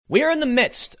We are in the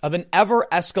midst of an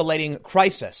ever-escalating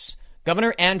crisis.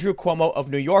 Governor Andrew Cuomo of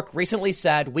New York recently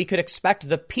said we could expect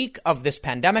the peak of this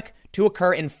pandemic to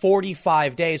occur in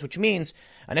 45 days, which means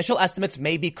initial estimates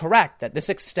may be correct that this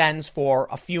extends for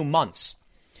a few months.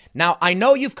 Now, I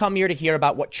know you've come here to hear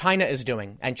about what China is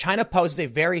doing, and China poses a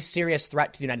very serious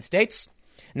threat to the United States.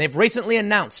 And they've recently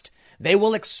announced they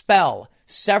will expel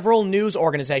several news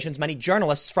organizations, many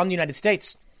journalists from the United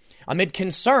States, amid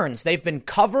concerns they've been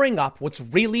covering up what's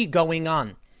really going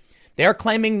on. They're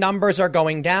claiming numbers are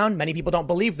going down. Many people don't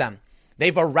believe them.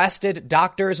 They've arrested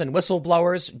doctors and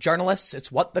whistleblowers, journalists.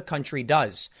 It's what the country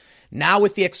does. Now,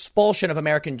 with the expulsion of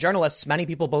American journalists, many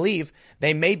people believe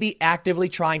they may be actively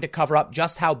trying to cover up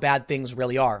just how bad things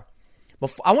really are.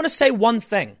 I want to say one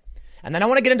thing, and then I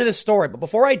want to get into this story. But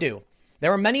before I do,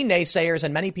 there are many naysayers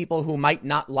and many people who might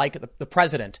not like the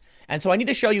president. And so I need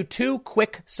to show you two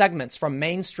quick segments from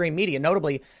mainstream media,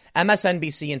 notably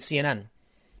MSNBC and CNN.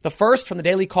 The first from the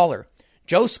Daily Caller.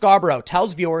 Joe Scarborough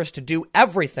tells viewers to do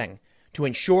everything to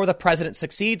ensure the president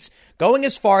succeeds, going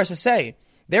as far as to say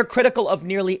they're critical of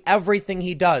nearly everything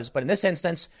he does. But in this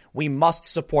instance, we must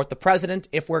support the president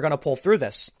if we're going to pull through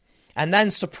this. And then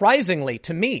surprisingly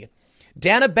to me,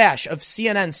 Dana Bash of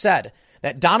CNN said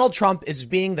that Donald Trump is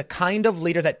being the kind of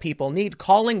leader that people need,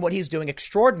 calling what he's doing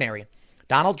extraordinary.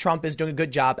 Donald Trump is doing a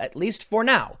good job, at least for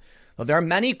now. Though there are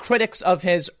many critics of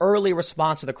his early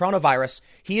response to the coronavirus,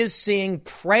 he is seeing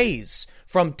praise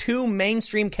from two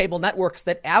mainstream cable networks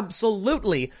that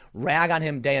absolutely rag on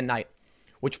him day and night.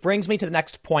 Which brings me to the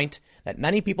next point that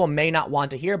many people may not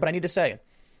want to hear, but I need to say.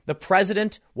 The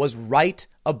president was right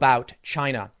about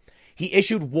China. He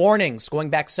issued warnings going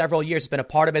back several years. It's been a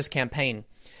part of his campaign.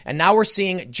 And now we're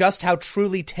seeing just how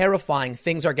truly terrifying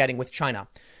things are getting with China.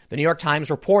 The New York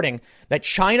Times reporting that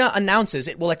China announces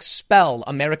it will expel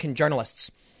American journalists.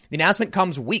 The announcement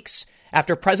comes weeks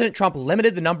after President Trump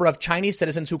limited the number of Chinese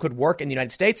citizens who could work in the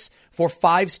United States for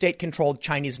 5 state-controlled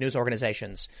Chinese news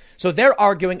organizations. So they're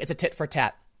arguing it's a tit for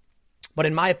tat. But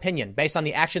in my opinion, based on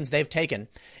the actions they've taken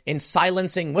in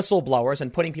silencing whistleblowers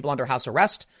and putting people under house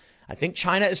arrest, I think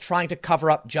China is trying to cover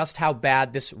up just how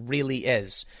bad this really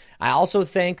is. I also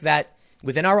think that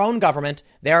within our own government,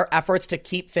 there are efforts to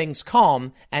keep things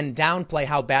calm and downplay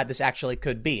how bad this actually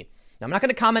could be. Now, I'm not going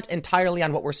to comment entirely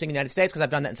on what we're seeing in the United States because I've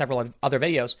done that in several other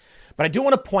videos, but I do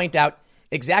want to point out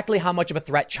exactly how much of a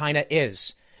threat China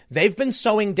is. They've been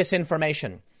sowing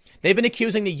disinformation. They've been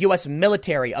accusing the U.S.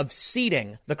 military of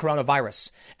seeding the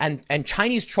coronavirus, and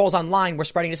Chinese trolls online were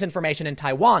spreading disinformation in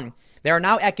Taiwan. There are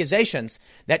now accusations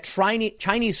that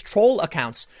Chinese troll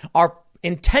accounts are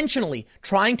intentionally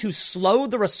trying to slow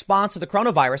the response to the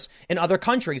coronavirus in other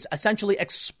countries, essentially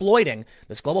exploiting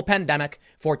this global pandemic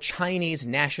for Chinese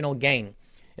national gain.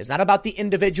 It's not about the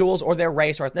individuals or their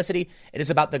race or ethnicity. It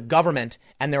is about the government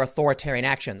and their authoritarian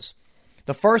actions.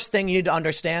 The first thing you need to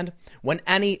understand,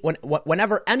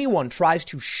 whenever anyone tries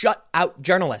to shut out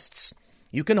journalists,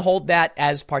 you can hold that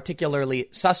as particularly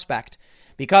suspect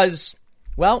because,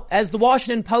 well, as the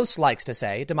Washington Post likes to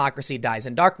say, democracy dies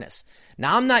in darkness.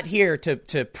 Now, I'm not here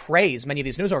to praise many of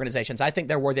these news organizations. I think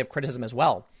they're worthy of criticism as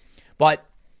well. But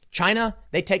China,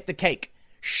 they take the cake,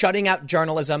 shutting out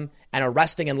journalism and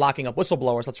arresting and locking up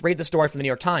whistleblowers. Let's read the story from the New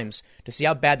York Times to see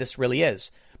how bad this really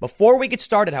is. Before we get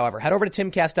started, however, head over to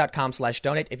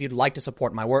timcast.com/donate if you'd like to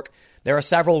support my work. There are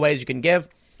several ways you can give,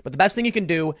 but the best thing you can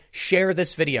do, share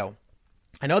this video.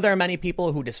 I know there are many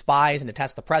people who despise and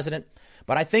detest the president,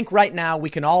 but I think right now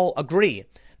we can all agree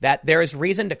that there is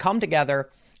reason to come together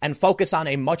and focus on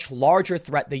a much larger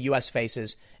threat the U.S.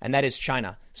 faces, and that is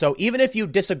China. So even if you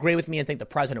disagree with me and think the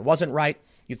president wasn't right,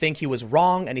 you think he was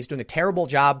wrong and he's doing a terrible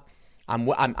job,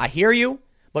 I hear you,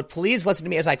 but please listen to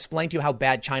me as I explain to you how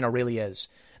bad China really is.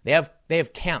 They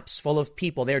have camps full of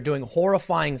people. They are doing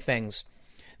horrifying things.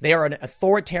 They are an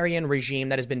authoritarian regime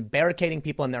that has been barricading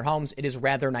people in their homes. It is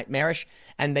rather nightmarish,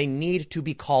 and they need to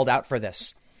be called out for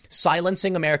this.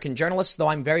 Silencing American journalists, though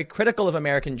I'm very critical of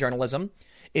American journalism,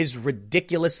 is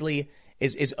ridiculously,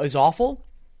 is awful.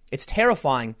 It's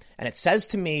terrifying, and it says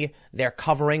to me they're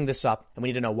covering this up, and we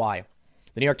need to know why.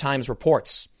 The New York Times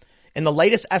reports, in the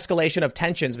latest escalation of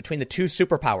tensions between the two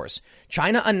superpowers,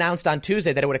 China announced on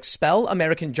Tuesday that it would expel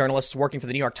American journalists working for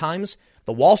the New York Times,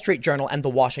 the Wall Street Journal, and the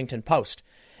Washington Post.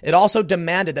 It also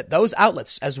demanded that those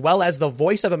outlets, as well as the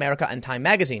Voice of America and Time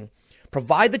magazine,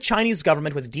 provide the Chinese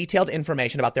government with detailed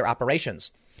information about their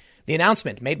operations. The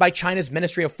announcement made by China's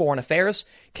Ministry of Foreign Affairs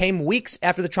came weeks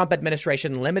after the Trump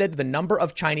administration limited the number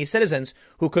of Chinese citizens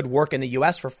who could work in the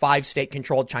U.S. for 5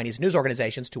 state-controlled Chinese news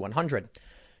organizations to 100.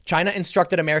 China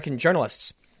instructed American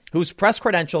journalists, whose press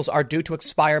credentials are due to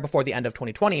expire before the end of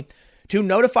 2020, to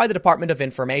notify the Department of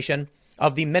Information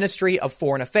of the Ministry of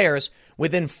Foreign Affairs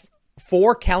within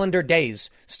 4 calendar days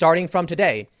starting from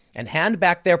today and hand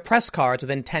back their press cards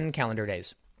within 10 calendar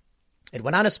days. It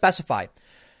went on to specify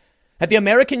that the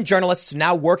American journalists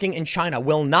now working in China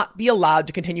will not be allowed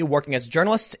to continue working as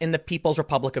journalists in the People's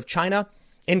Republic of China,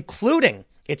 including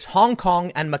its Hong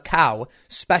Kong and Macau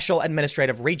special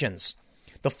administrative regions.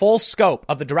 The full scope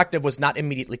of the directive was not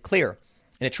immediately clear.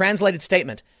 In a translated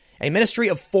statement, a Ministry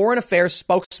of Foreign Affairs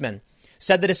spokesman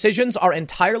said the decisions are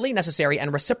entirely necessary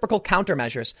and reciprocal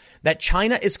countermeasures that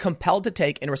China is compelled to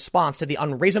take in response to the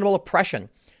unreasonable oppression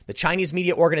the Chinese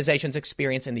media organizations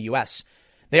experience in the U.S.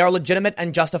 They are legitimate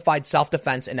and justified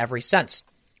self-defense in every sense.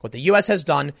 What the U.S. has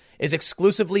done is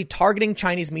exclusively targeting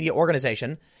Chinese media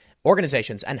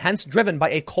organizations and hence driven by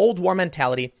a Cold War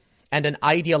mentality and an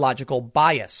ideological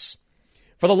bias.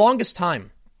 For the longest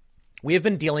time, we have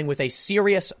been dealing with a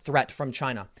serious threat from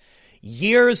China.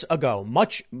 Years ago,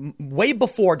 way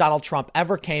before Donald Trump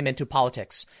ever came into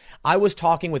politics, I was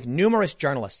talking with numerous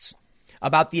journalists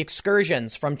about the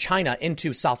excursions from China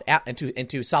into South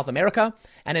America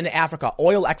and into Africa,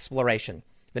 oil exploration,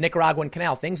 the Nicaraguan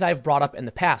Canal, things I've brought up in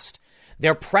the past,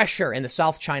 their pressure in the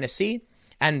South China Sea,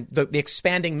 and the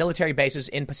expanding military bases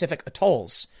in Pacific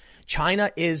atolls.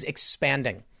 China is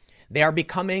expanding. They are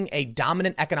becoming a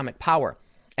dominant economic power.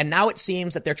 And now it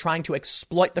seems that they're trying to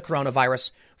exploit the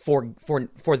coronavirus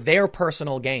for their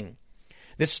personal gain.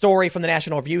 This story from the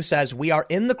National Review says we are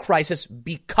in the crisis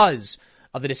because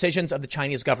of the decisions of the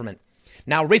Chinese government.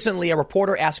 Now, recently, a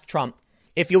reporter asked Trump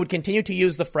if he would continue to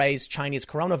use the phrase Chinese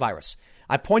coronavirus.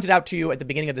 I pointed out to you at the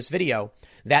beginning of this video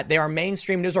that there are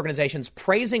mainstream news organizations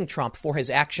praising Trump for his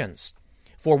actions,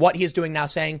 for what he is doing now,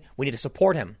 saying we need to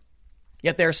support him.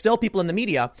 Yet there are still people in the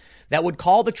media that would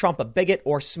call the Trump a bigot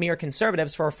or smear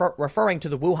conservatives for referring to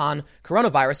the Wuhan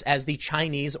coronavirus as the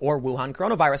Chinese or Wuhan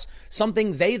coronavirus,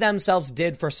 something they themselves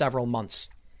did for several months.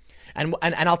 And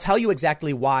I'll tell you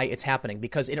exactly why it's happening,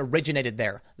 because it originated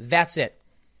there. That's it.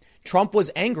 Trump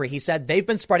was angry. He said they've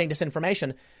been spreading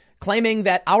disinformation, claiming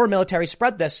that our military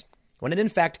spread this when it in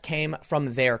fact came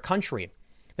from their country.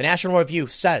 The National Review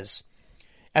says,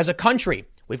 as a country,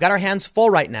 we've got our hands full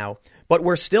right now, but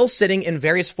we're still sitting in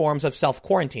various forms of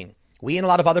self-quarantine. We and a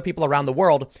lot of other people around the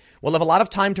world will have a lot of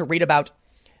time to read about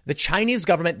the Chinese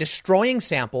government destroying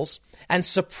samples and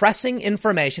suppressing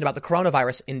information about the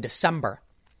coronavirus in December.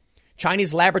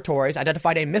 Chinese laboratories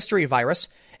identified a mystery virus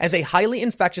as a highly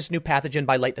infectious new pathogen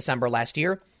by late December last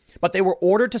year, but they were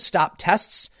ordered to stop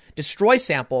tests, destroy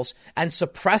samples, and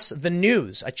suppress the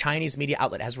news, a Chinese media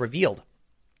outlet has revealed.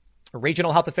 A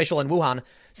regional health official in Wuhan,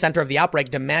 center of the outbreak,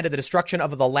 demanded the destruction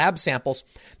of the lab samples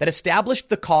that established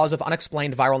the cause of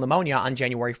unexplained viral pneumonia on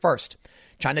January 1st.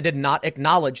 China did not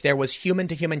acknowledge there was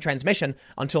human-to-human transmission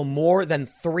until more than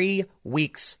 3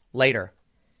 weeks later.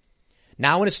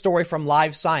 Now in a story from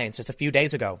Live Science just a few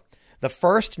days ago, the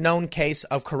first known case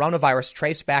of coronavirus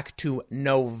traced back to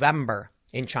November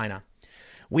in China.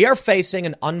 We are facing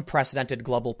an unprecedented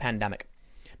global pandemic.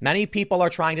 Many people are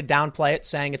trying to downplay it,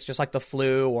 saying it's just like the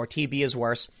flu or TB is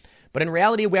worse. But in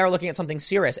reality, we are looking at something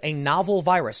serious, a novel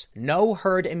virus, no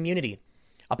herd immunity,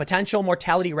 a potential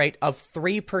mortality rate of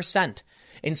 3%,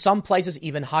 in some places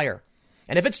even higher.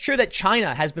 And if it's true that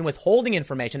China has been withholding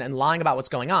information and lying about what's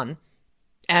going on,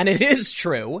 and it is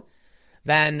true,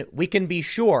 then we can be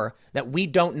sure that we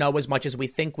don't know as much as we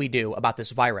think we do about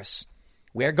this virus.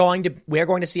 We're going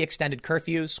to see extended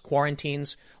curfews,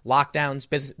 quarantines, lockdowns.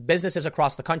 Businesses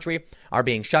across the country are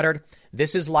being shuttered.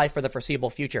 This is life for the foreseeable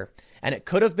future. And it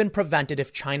could have been prevented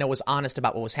if China was honest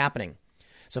about what was happening.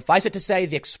 Suffice it to say,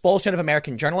 the expulsion of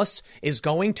American journalists is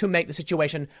going to make the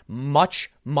situation much,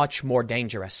 much more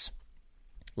dangerous.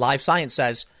 Live Science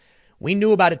says, we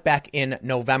knew about it back in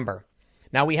November.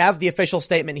 Now, we have the official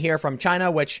statement here from China,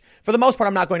 which for the most part,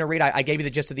 I'm not going to read. I gave you the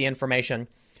gist of the information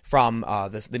from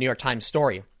the New York Times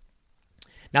story.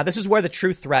 Now, this is where the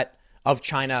true threat of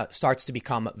China starts to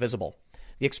become visible.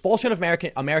 The expulsion of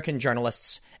American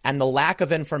journalists and the lack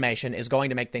of information is going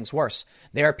to make things worse.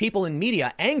 There are people in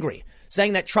media angry,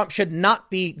 saying that Trump should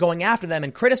not be going after them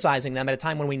and criticizing them at a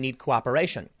time when we need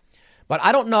cooperation. But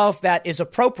I don't know if that is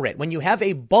appropriate when you have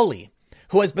a bully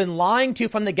who has been lying to you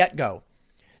from the get-go.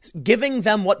 Giving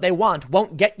them what they want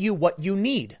won't get you what you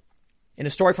need. In a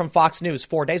story from Fox News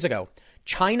 4 days ago,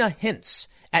 China hints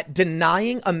at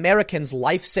denying Americans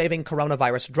life-saving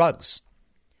coronavirus drugs.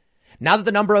 Now that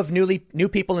the number of new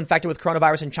people infected with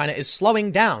coronavirus in China is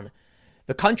slowing down,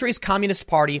 the country's Communist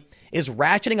Party is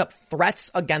ratcheting up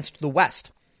threats against the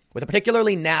West, with a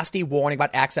particularly nasty warning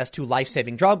about access to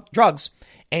life-saving drugs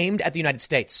aimed at the United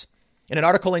States. In an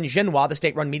article in Xinhua, the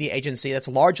state-run media agency that's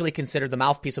largely considered the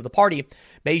mouthpiece of the party,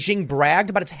 Beijing bragged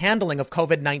about its handling of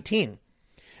COVID-19.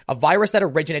 a virus that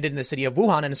originated in the city of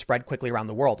Wuhan and has spread quickly around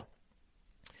the world.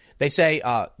 They say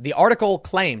the article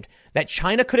claimed that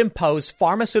China could impose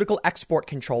pharmaceutical export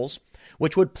controls,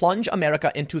 which would plunge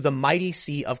America into the mighty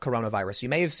sea of coronavirus. You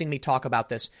may have seen me talk about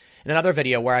this in another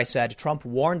video where I said Trump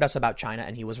warned us about China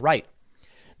and he was right.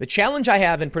 The challenge I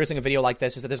have in producing a video like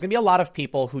this is that there's going to be a lot of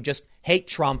people who just hate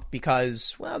Trump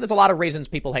because, well, there's a lot of reasons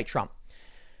people hate Trump.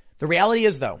 The reality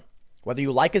is, though, whether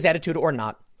you like his attitude or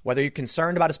not, whether you're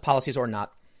concerned about his policies or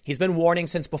not, he's been warning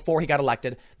since before he got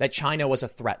elected that China was a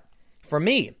threat. For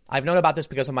me, I've known about this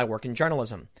because of my work in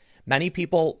journalism. Many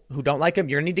people who don't like him,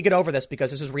 you're going to need to get over this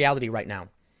because this is reality right now.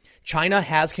 China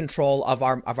has control of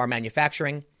our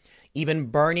manufacturing. Even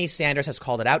Bernie Sanders has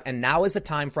called it out. And now is the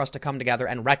time for us to come together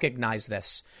and recognize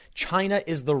this. China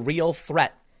is the real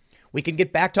threat. We can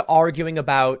get back to arguing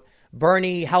about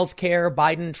Bernie, healthcare,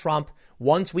 Biden, Trump,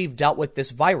 once we've dealt with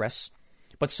this virus.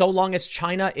 But so long as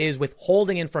China is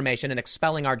withholding information and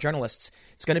expelling our journalists,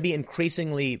 it's going to be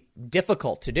increasingly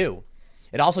difficult to do.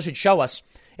 It also should show us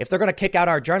if they're going to kick out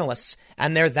our journalists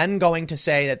and they're then going to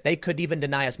say that they could even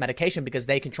deny us medication because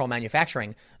they control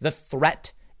manufacturing, the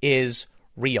threat is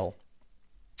real.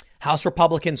 House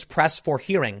Republicans press for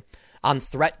hearing on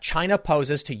threat China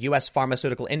poses to U.S.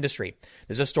 pharmaceutical industry.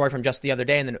 There's a story from just the other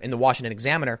day in the Washington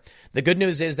Examiner. The good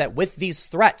news is that with these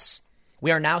threats, we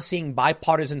are now seeing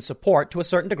bipartisan support to a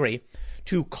certain degree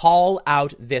to call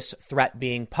out this threat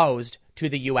being posed to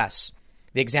the U.S.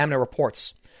 The Examiner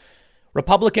reports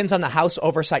Republicans on the House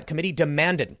Oversight Committee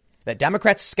demanded that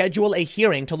Democrats schedule a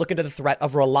hearing to look into the threat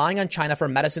of relying on China for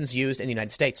medicines used in the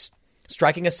United States.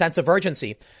 Striking a sense of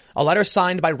urgency, a letter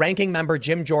signed by Ranking Member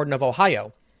Jim Jordan of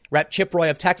Ohio, Rep. Chip Roy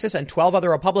of Texas, and 12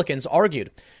 other Republicans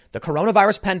argued the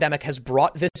coronavirus pandemic has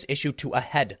brought this issue to a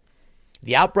head.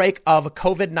 The outbreak of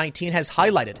COVID-19 has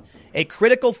highlighted a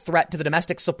critical threat to the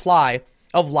domestic supply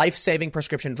of life-saving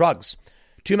prescription drugs.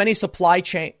 Too many supply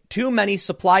chains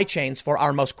for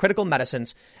our most critical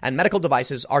medicines and medical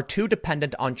devices are too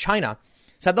dependent on China,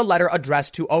 said the letter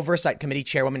addressed to Oversight Committee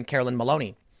Chairwoman Carolyn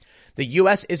Maloney. The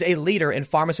U.S. is a leader in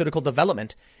pharmaceutical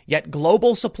development, yet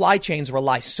global supply chains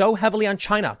rely so heavily on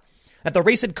China that the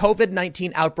recent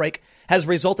COVID-19 outbreak has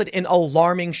resulted in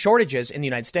alarming shortages in the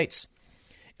United States.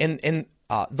 The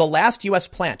last U.S.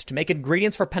 plant to make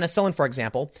ingredients for penicillin, for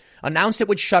example, announced it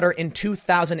would shutter in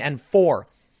 2004.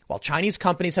 While Chinese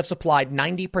companies have supplied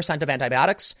 90% of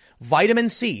antibiotics, vitamin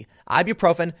C,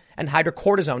 ibuprofen, and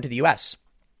hydrocortisone to the U.S.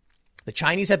 The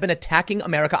Chinese have been attacking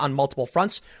America on multiple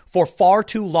fronts for far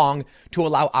too long to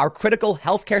allow our critical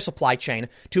healthcare supply chain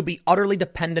to be utterly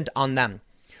dependent on them.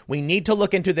 We need to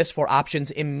look into this for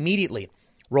options immediately,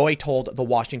 Roy told the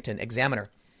Washington Examiner.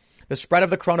 The spread of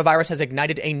the coronavirus has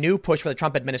ignited a new push for the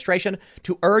Trump administration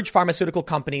to urge pharmaceutical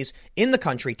companies in the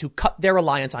country to cut their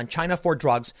reliance on China for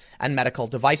drugs and medical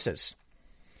devices.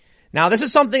 Now, this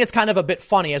is something that's kind of a bit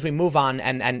funny as we move on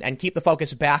and keep the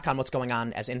focus back on what's going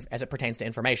on as it pertains to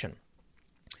information.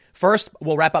 First,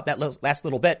 we'll wrap up that last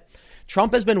little bit.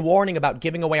 Trump has been warning about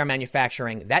giving away our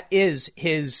manufacturing. That is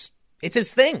his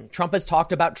thing. Trump has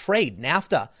talked about trade,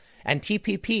 NAFTA, and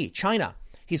TPP, China.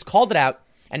 He's called it out.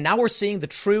 And now we're seeing the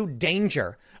true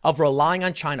danger of relying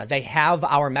on China. They have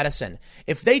our medicine.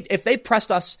 If they pressed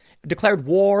us, declared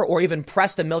war, or even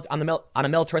pressed on a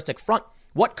militaristic front,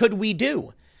 what could we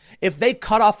do? If they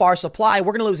cut off our supply,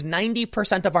 we're going to lose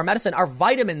 90% of our medicine, our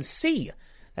vitamin C.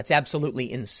 That's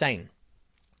absolutely insane.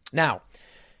 Now,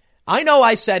 I know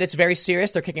I said it's very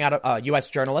serious. They're kicking out U.S.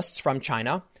 journalists from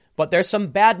China, but there's some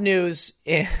bad news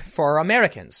for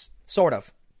Americans, sort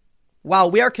of. While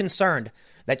we are concerned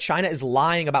that China is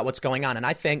lying about what's going on, and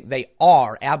I think they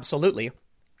are, absolutely.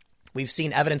 We've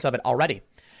seen evidence of it already.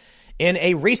 In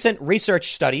a recent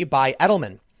research study by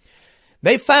Edelman,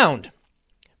 they found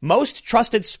most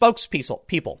trusted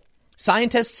spokespeople,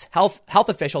 scientists, health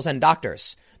officials, and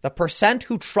doctors, the percent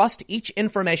who trust each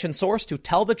information source to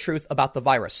tell the truth about the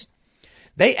virus.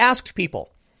 They asked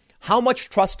people how much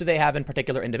trust do they have in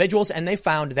particular individuals, and they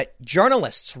found that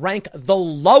journalists rank the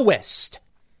lowest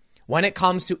when it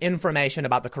comes to information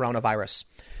about the coronavirus.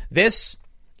 This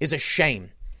is a shame,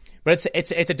 but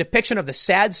it's a depiction of the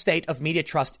sad state of media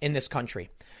trust in this country.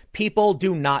 People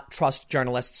do not trust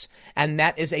journalists, and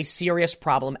that is a serious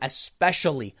problem,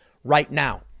 especially right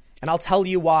now. And I'll tell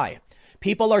you why.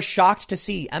 People are shocked to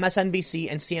see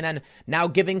MSNBC and CNN now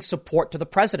giving support to the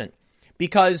president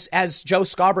because, as Joe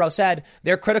Scarborough said,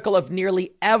 they're critical of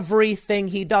nearly everything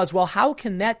he does. Well, how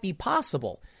can that be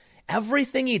possible?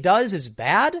 Everything he does is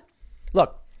bad?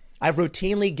 Look, I've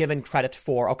routinely given credit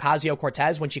for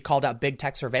Ocasio-Cortez when she called out big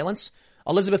tech surveillance,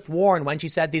 Elizabeth Warren when she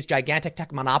said these gigantic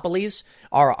tech monopolies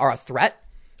are a threat.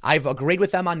 I've agreed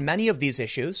with them on many of these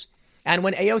issues. And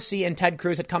when AOC and Ted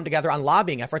Cruz had come together on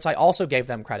lobbying efforts, I also gave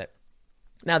them credit.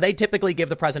 Now, they typically give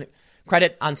the president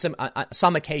credit on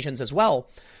some occasions as well.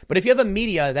 But if you have a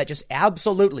media that just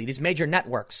absolutely, these major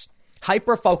networks,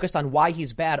 hyper-focused on why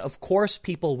he's bad, of course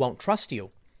people won't trust you.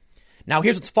 Now,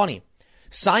 here's what's funny.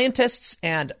 Scientists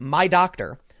and my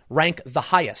doctor rank the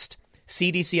highest.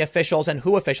 CDC officials and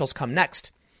WHO officials come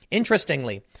next.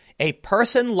 Interestingly, a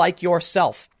person like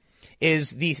yourself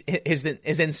is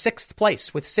in sixth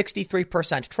place with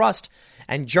 63% trust,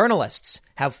 and journalists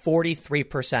have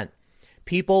 43%.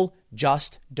 People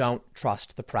just don't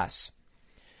trust the press.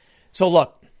 So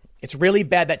look, it's really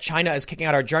bad that China is kicking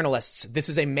out our journalists. This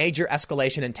is a major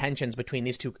escalation in tensions between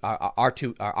these two,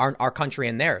 our country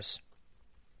and theirs.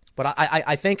 But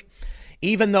I think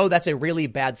even though that's a really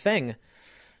bad thing,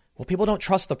 well, people don't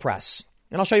trust the press.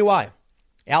 And I'll show you why.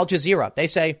 Al Jazeera, they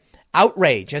say,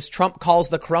 outrage as Trump calls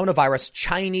the coronavirus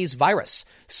Chinese virus.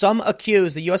 Some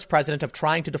accuse the U.S. president of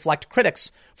trying to deflect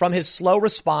critics from his slow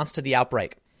response to the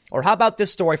outbreak. Or how about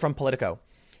this story from Politico?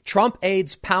 Trump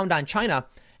aides pound on China.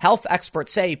 Health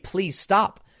experts say, please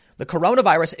stop. The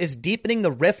coronavirus is deepening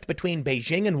the rift between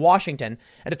Beijing and Washington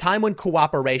at a time when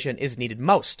cooperation is needed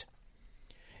most.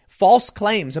 False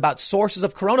claims about sources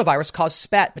of coronavirus cause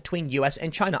spat between U.S.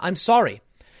 and China. I'm sorry.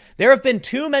 There have been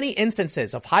too many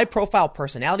instances of high-profile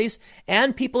personalities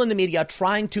and people in the media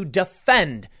trying to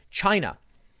defend China.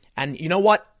 And you know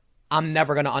what? I'm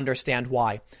never going to understand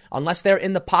why, unless they're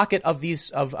in the pocket of these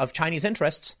of Chinese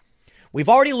interests. We've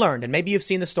already learned, and maybe you've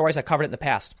seen the stories, I covered it in the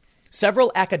past.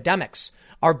 Several academics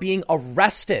are being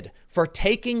arrested for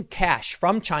taking cash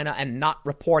from China and not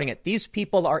reporting it. These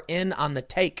people are in on the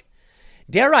take.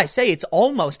 Dare I say it's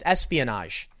almost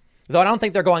espionage, though I don't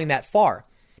think they're going that far.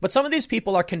 But some of these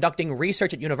people are conducting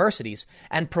research at universities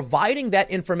and providing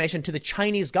that information to the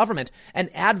Chinese government, an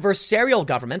adversarial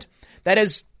government that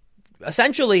has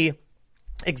essentially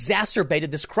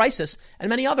exacerbated this crisis and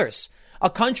many others. A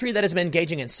country that has been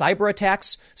engaging in cyber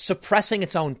attacks, suppressing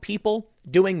its own people,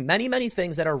 doing many, many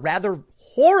things that are rather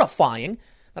horrifying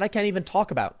that I can't even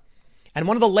talk about. And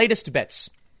one of the latest bits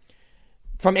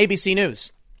from ABC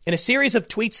News. In a series of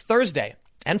tweets Thursday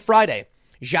and Friday,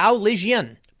 Zhao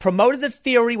Lijian promoted the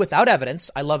theory without evidence.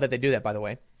 I love that they do that, by the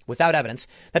way, without evidence,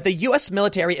 that the U.S.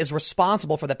 military is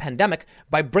responsible for the pandemic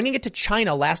by bringing it to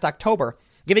China last October,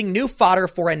 giving new fodder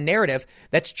for a narrative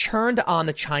that's churned on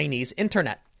the Chinese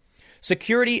internet.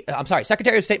 Secretary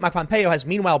of State Mike Pompeo has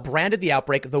meanwhile branded the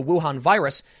outbreak the Wuhan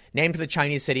virus, named for the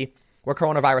Chinese city where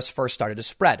coronavirus first started to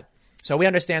spread. So we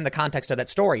understand the context of that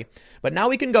story. But now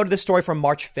we can go to this story from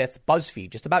March 5th,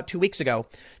 BuzzFeed. Just about 2 weeks ago,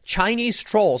 Chinese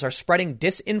trolls are spreading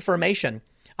disinformation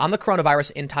on the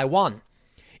coronavirus in Taiwan.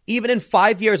 Even in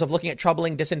 5 years of looking at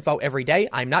troubling disinfo every day,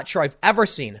 I'm not sure I've ever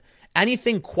seen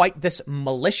anything quite this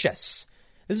malicious.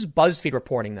 This is BuzzFeed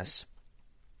reporting this.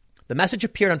 The message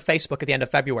appeared on Facebook at the end of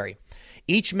February,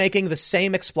 each making the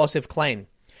same explosive claim.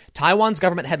 Taiwan's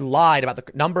government had lied about the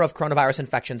number of coronavirus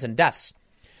infections and deaths.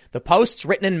 The posts,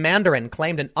 written in Mandarin,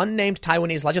 claimed an unnamed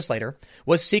Taiwanese legislator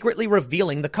was secretly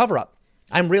revealing the cover-up.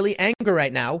 I'm really angry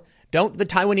right now. Don't the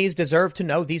Taiwanese deserve to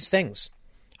know these things?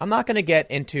 I'm not going to get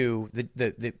into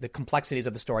the complexities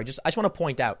of the story. I just want to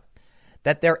point out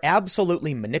that they're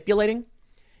absolutely manipulating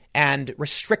and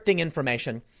restricting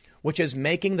information, which is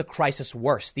making the crisis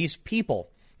worse. These people,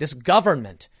 this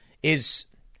government it's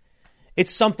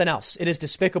something else. It is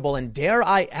despicable and, dare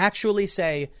I actually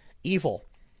say, evil.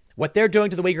 What they're doing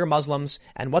to the Uyghur Muslims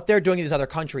and what they're doing in these other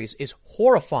countries is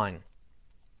horrifying.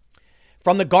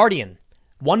 From The Guardian,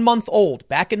 1 month old,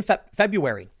 back in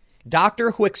February,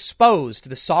 doctor who exposed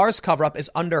the SARS cover-up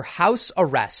is under house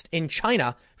arrest in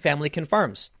China, family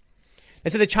confirms.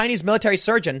 They say the Chinese military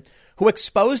surgeon who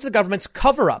exposed the government's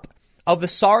cover-up of the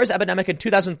SARS epidemic in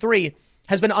 2003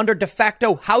 has been under de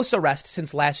facto house arrest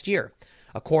since last year,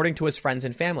 according to his friends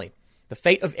and family. The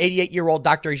fate of 88-year-old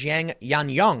Dr. Jiang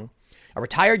Yanyang, a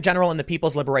retired general in the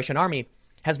People's Liberation Army,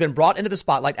 has been brought into the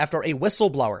spotlight after a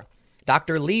whistleblower,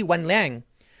 Dr. Li Wenliang,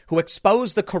 who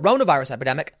exposed the coronavirus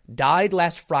epidemic, died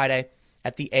last Friday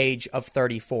at the age of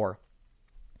 34.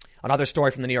 Another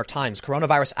story from the New York Times.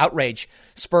 Coronavirus outrage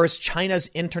spurs China's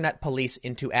internet police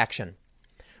into action.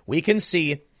 We can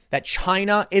see that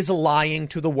China is lying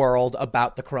to the world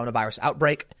about the coronavirus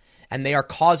outbreak, and they are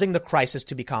causing the crisis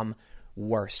to become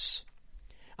worse.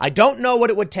 I don't know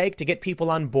what it would take to get people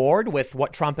on board with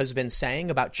what Trump has been saying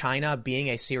about China being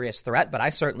a serious threat, but I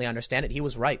certainly understand it. He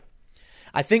was right.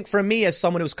 I think for me, as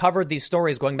someone who's covered these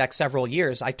stories going back several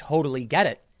years, I totally get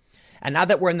it. And now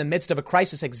that we're in the midst of a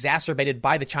crisis exacerbated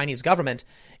by the Chinese government,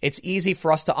 it's easy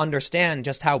for us to understand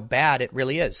just how bad it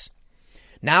really is.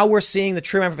 Now we're seeing the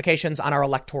true ramifications on our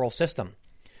electoral system.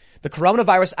 The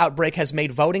coronavirus outbreak has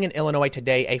made voting in Illinois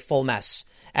today a full mess.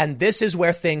 And this is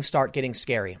where things start getting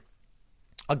scary.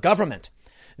 A government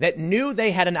that knew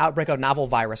they had an outbreak of novel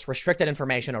virus, restricted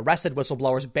information, arrested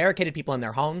whistleblowers, barricaded people in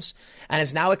their homes, and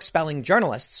is now expelling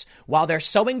journalists while they're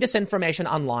sowing disinformation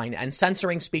online and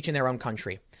censoring speech in their own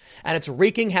country. And it's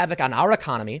wreaking havoc on our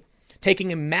economy,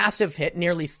 taking a massive hit,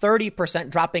 nearly 30%,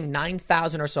 dropping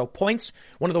 9,000 or so points,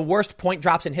 one of the worst point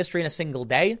drops in history in a single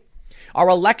day. Our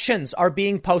elections are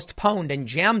being postponed and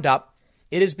jammed up.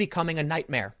 It is becoming a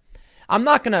nightmare. I'm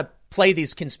not going to play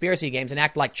these conspiracy games and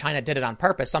act like China did it on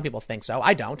purpose. Some people think so.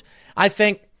 I don't. I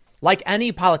think, like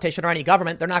any politician or any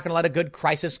government, they're not going to let a good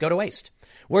crisis go to waste.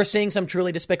 We're seeing some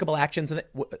truly despicable actions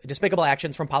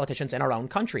from politicians in our own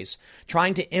countries,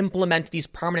 trying to implement these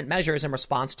permanent measures in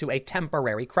response to a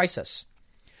temporary crisis.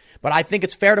 But I think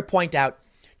it's fair to point out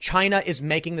China is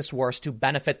making this worse to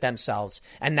benefit themselves,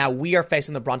 and now we are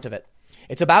facing the brunt of it.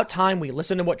 It's about time we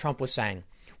listen to what Trump was saying.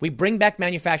 We bring back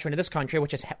manufacturing to this country,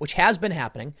 which has been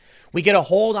happening. We get a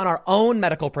hold on our own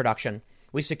medical production.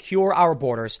 We secure our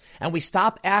borders, and we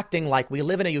stop acting like we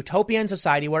live in a utopian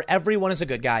society where everyone is a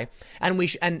good guy. And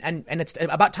it's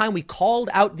about time we called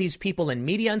out these people in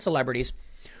media and celebrities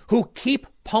who keep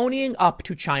ponying up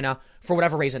to China for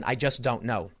whatever reason. I just don't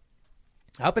know.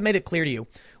 I hope I made it clear to you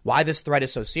why this threat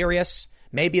is so serious.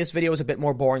 Maybe this video is a bit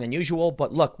more boring than usual,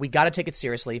 but look, we got to take it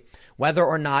seriously, whether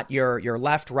or not you're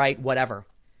left, right, whatever.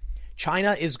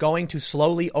 China is going to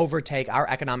slowly overtake our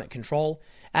economic control.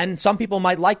 And some people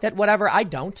might like that, whatever. I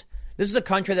don't. This is a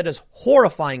country that does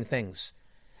horrifying things.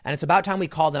 And it's about time we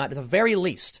call them out. At the very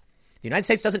least, the United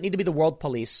States doesn't need to be the world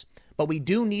police, but we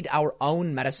do need our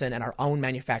own medicine and our own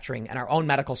manufacturing and our own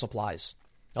medical supplies.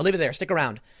 I'll leave it there. Stick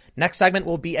around. Next segment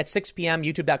will be at 6 p.m.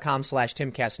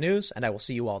 youtube.com/TimCastNews, and I will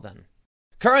see you all then.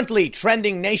 Currently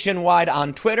trending nationwide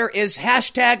on Twitter is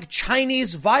hashtag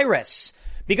Chinese virus.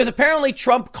 Because apparently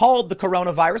Trump called the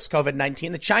coronavirus,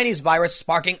 COVID-19, the Chinese virus,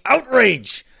 sparking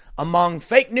outrage among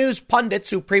fake news pundits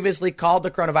who previously called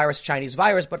the coronavirus Chinese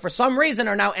virus, but for some reason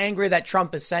are now angry that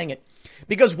Trump is saying it.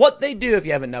 Because what they do, if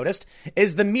you haven't noticed,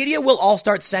 is the media will all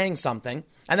start saying something,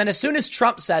 and then as soon as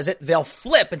Trump says it, they'll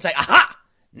flip and say, aha,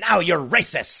 now you're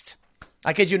racist.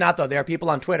 I kid you not, though. There are people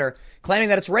on Twitter claiming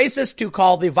that it's racist to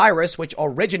call the virus, which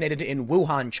originated in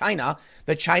Wuhan, China,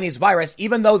 the Chinese virus,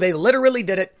 even though they literally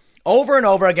did it over and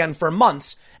over again for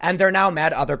months, and they're now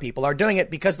mad other people are doing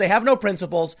it because they have no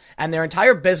principles and their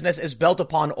entire business is built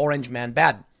upon Orange Man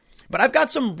bad. But I've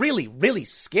got some really, really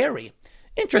scary,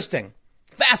 interesting,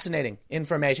 fascinating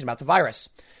information about the virus.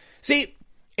 See,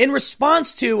 in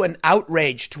response to an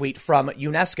outrage tweet from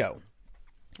UNESCO,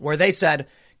 where they said,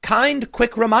 kind,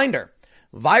 quick reminder,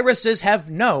 viruses have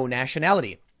no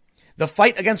nationality. The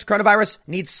fight against coronavirus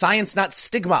needs science, not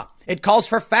stigma. It calls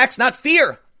for facts, not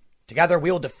fear. Together,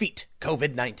 we will defeat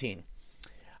COVID-19.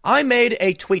 I made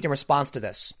a tweet in response to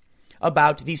this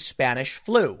about the Spanish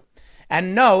flu.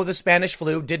 And no, the Spanish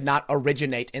flu did not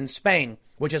originate in Spain,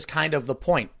 which is kind of the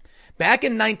point. Back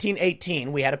in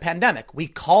 1918, we had a pandemic. We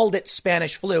called it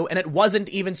Spanish flu, and it wasn't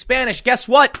even Spanish. Guess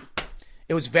what?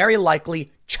 It was very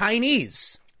likely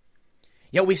Chinese.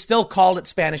 Yet we still called it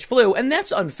Spanish flu, and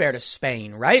that's unfair to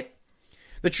Spain, right?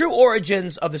 The true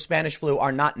origins of the Spanish flu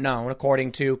are not known,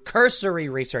 according to cursory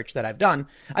research that I've done.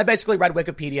 I basically read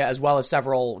Wikipedia as well as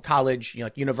several college,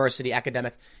 university,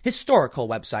 academic, historical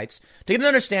websites to get an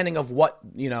understanding of what,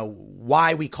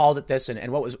 why we called it this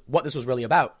and what this was really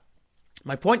about.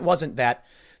 My point wasn't that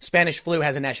Spanish flu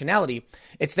has a nationality.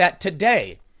 It's that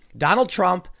today, Donald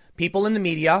Trump, people in the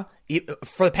media,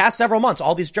 for the past several months,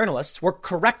 all these journalists were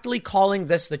correctly calling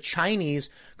this the Chinese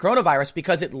coronavirus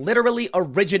because it literally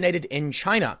originated in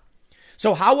China.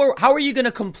 So how are you going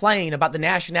to complain about the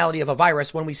nationality of a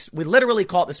virus when we literally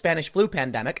call it the Spanish flu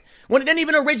pandemic when it didn't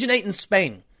even originate in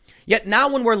Spain? Yet now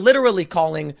when we're literally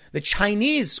calling the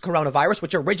Chinese coronavirus,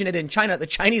 which originated in China, the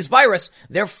Chinese virus,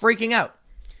 they're freaking out.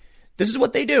 This is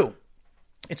what they do.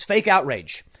 It's fake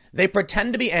outrage. They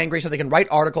pretend to be angry so they can write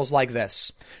articles like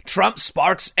this. Trump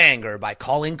sparks anger by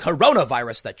calling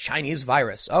coronavirus the Chinese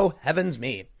virus. Oh, heavens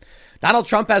me. Donald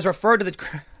Trump has referred to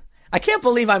the... I can't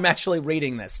believe I'm actually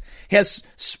reading this. He has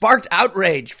sparked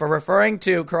outrage for referring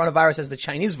to coronavirus as the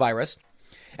Chinese virus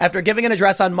after giving an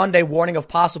address on Monday warning of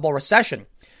possible recession.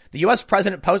 The U.S.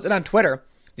 president posted on Twitter,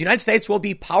 the United States will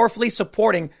be powerfully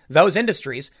supporting those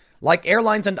industries like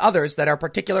airlines and others that are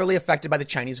particularly affected by the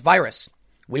Chinese virus.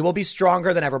 We will be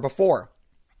stronger than ever before.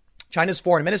 China's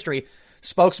foreign ministry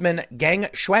spokesman Gang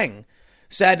Shuang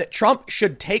said Trump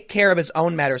should take care of his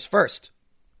own matters first.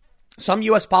 Some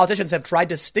U.S. politicians have tried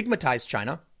to stigmatize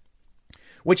China,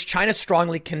 which China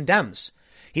strongly condemns.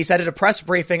 He said at a press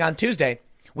briefing on Tuesday,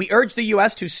 We urge the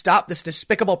U.S. to stop this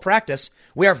despicable practice.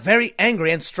 We are very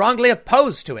angry and strongly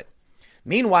opposed to it.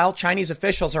 Meanwhile, Chinese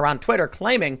officials are on Twitter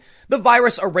claiming the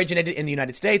virus originated in the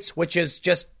United States, which is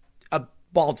just a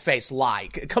bald-faced lie.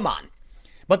 Come on.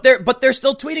 But they're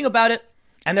still tweeting about it,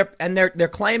 and they're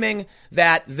claiming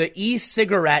that the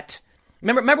e-cigarette.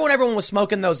 Remember when everyone was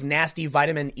smoking those nasty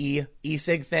vitamin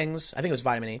e-cig things? I think it was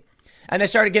vitamin E. And they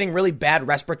started getting really bad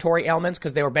respiratory ailments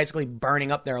because they were basically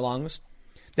burning up their lungs.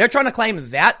 They're trying to claim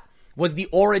that was the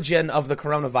origin of the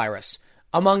coronavirus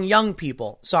among young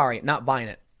people. Sorry, not buying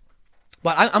it.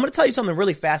 But I'm going to tell you something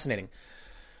really fascinating.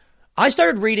 I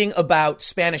started reading about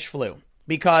Spanish flu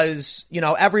because,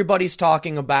 everybody's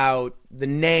talking about the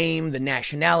name, the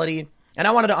nationality, and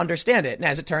I wanted to understand it. And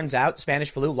as it turns out, Spanish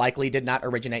flu likely did not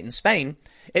originate in Spain.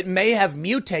 It may have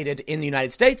mutated in the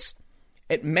United States.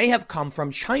 It may have come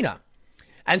from China.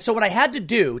 And so what I had to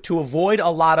do to avoid a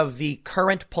lot of the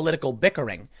current political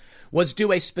bickering was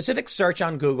do a specific search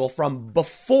on Google from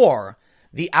before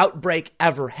the outbreak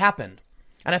ever happened.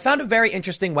 And I found a very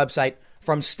interesting website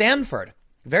from Stanford.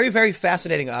 Very, very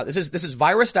fascinating. This is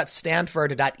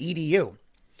virus.stanford.edu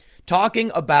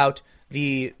talking about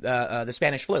the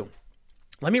Spanish flu.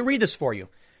 Let me read this for you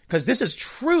because this is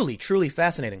truly, truly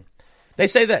fascinating. They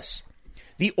say this: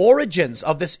 the origins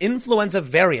of this influenza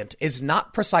variant is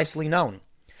not precisely known.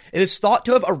 It is thought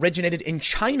to have originated in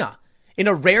China in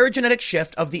a rare genetic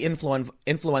shift of the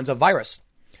influenza virus.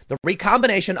 The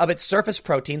recombination of its surface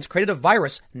proteins created a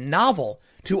virus novel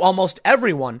to almost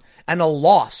everyone and a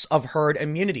loss of herd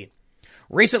immunity.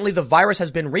 Recently, the virus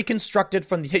has been reconstructed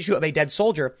from the tissue of a dead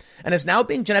soldier and is now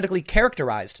being genetically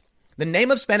characterized. The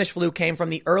name of Spanish flu came from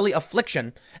the early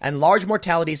affliction and large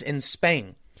mortalities in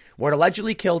Spain, where it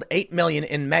allegedly killed 8 million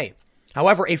in May.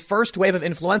 However, a first wave of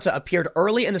influenza appeared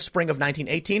early in the spring of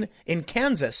 1918 in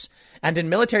Kansas and in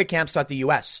military camps throughout the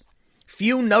U.S.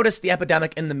 Few noticed the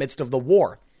epidemic in the midst of the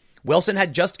war. Wilson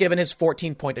had just given his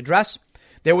 14-point address.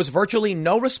 There was virtually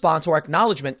no response or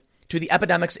acknowledgement to the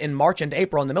epidemics in March and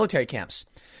April in the military camps.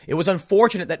 It was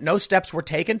unfortunate that no steps were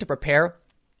taken to prepare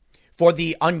for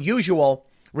the unusual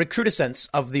recrudescence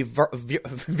of the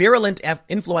virulent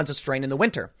influenza strain in the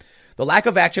winter. The lack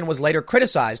of action was later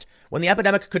criticized when the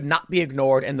epidemic could not be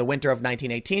ignored in the winter of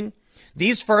 1918.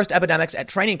 These first epidemics at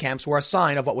training camps were a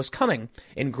sign of what was coming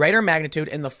in greater magnitude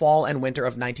in the fall and winter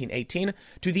of 1918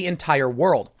 to the entire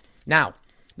world. Now,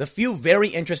 the few very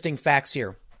interesting facts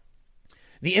here.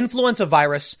 The influenza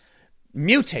virus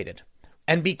mutated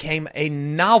and became a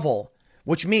novel,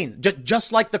 which means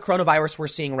just like the coronavirus we're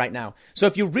seeing right now. So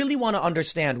if you really want to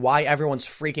understand why everyone's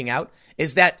freaking out,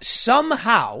 is that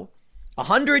somehow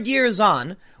 100 years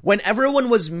on, when everyone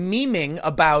was memeing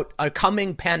about a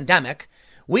coming pandemic,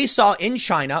 we saw in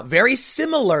China, very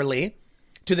similarly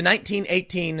to the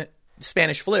 1918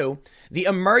 Spanish flu, the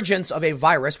emergence of a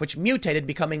virus which mutated,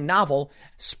 becoming novel,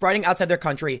 spreading outside their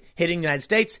country, hitting the United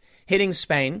States, hitting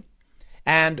Spain,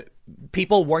 and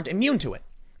people weren't immune to it.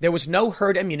 There was no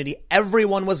herd immunity.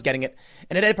 Everyone was getting it,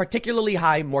 and it had a particularly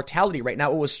high mortality rate.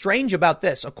 Now, what was strange about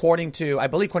this, according to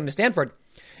Stanford,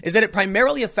 is that it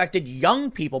primarily affected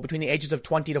young people between the ages of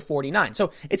 20 to 49.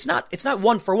 So it's not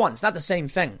one for one. It's not the same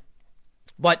thing.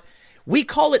 But we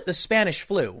call it the Spanish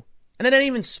flu, and it ain't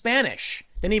even Spanish.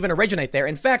 Didn't even originate there.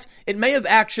 In fact, it may have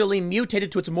actually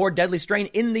mutated to its more deadly strain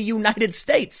in the United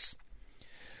States.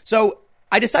 So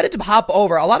I decided to hop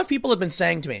over. A lot of people have been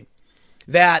saying to me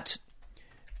that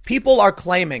people are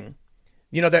claiming,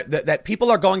 that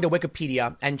people are going to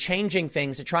Wikipedia and changing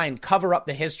things to try and cover up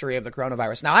the history of the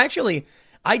coronavirus. Now,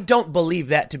 I don't believe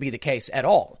that to be the case at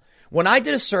all. When I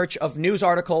did a search of news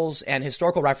articles and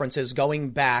historical references going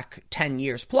back 10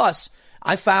 years plus,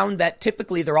 I found that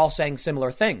typically they're all saying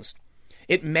similar things.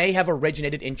 It may have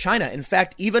originated in China. In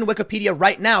fact, even Wikipedia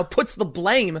right now puts the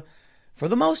blame, for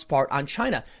the most part, on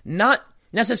China. Not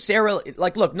necessarily,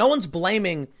 look, no one's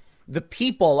blaming the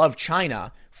people of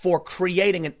China for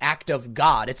creating an act of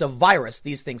God. It's a virus.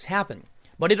 These things happen.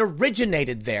 But it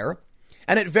originated there,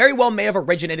 and it very well may have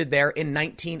originated there in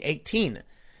 1918.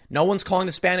 No one's calling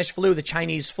the Spanish flu the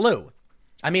Chinese flu.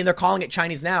 I mean, they're calling it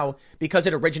Chinese now because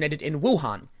it originated in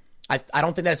Wuhan. I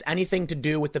don't think that has anything to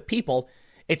do with the people.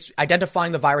 It's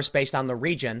identifying the virus based on the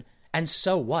region. And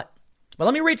so what? But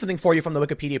let me read something for you from the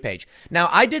Wikipedia page. Now,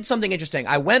 I did something interesting.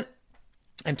 I went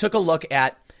and took a look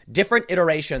at different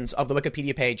iterations of the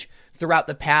Wikipedia page throughout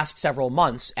the past several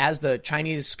months as the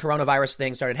Chinese coronavirus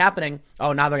thing started happening.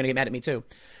 Oh, now they're going to get mad at me too.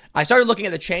 I started looking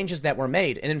at the changes that were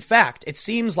made. And in fact, it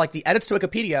seems like the edits to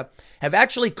Wikipedia have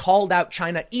actually called out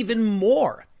China even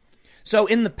more. So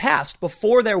in the past,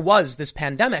 before there was this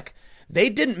pandemic, they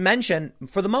didn't mention,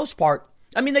 for the most part,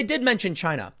 they did mention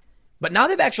China. But now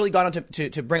they've actually gone on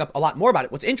to bring up a lot more about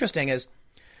it. What's interesting is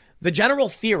the general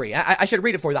theory, I should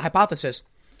read it for you, the hypothesis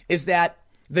is that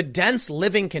the dense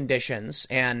living conditions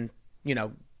and,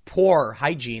 poor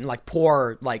hygiene,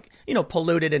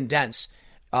 polluted and dense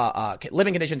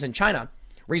living conditions in China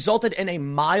resulted in a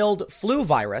mild flu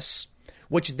virus,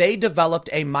 which they developed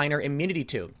a minor immunity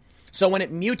to. So when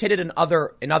it mutated in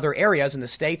other areas in the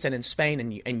States and in Spain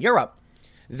and in Europe,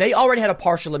 they already had a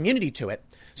partial immunity to it.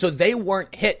 So they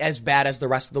weren't hit as bad as the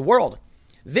rest of the world.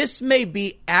 This may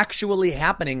be actually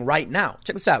happening right now.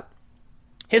 Check this out.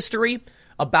 History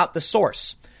about the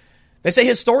source. They say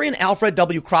historian Alfred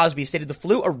W. Crosby stated the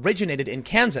flu originated in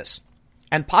Kansas,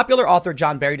 and popular author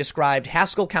John Barry described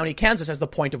Haskell County, Kansas as the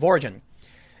point of origin.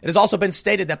 It has also been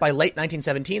stated that by late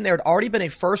 1917, there had already been a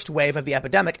first wave of the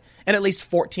epidemic in at least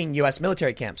 14 U.S.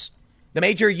 military camps. The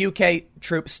major UK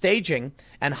troop staging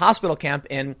and hospital camp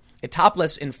in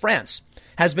Etaples in France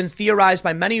has been theorized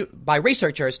by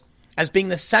researchers as being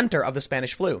the center of the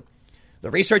Spanish flu.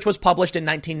 The research was published in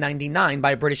 1999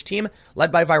 by a British team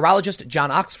led by virologist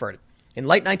John Oxford. In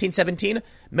late 1917,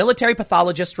 military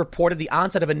pathologists reported the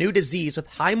onset of a new disease with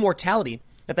high mortality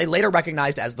that they later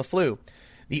recognized as the flu.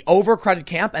 The overcrowded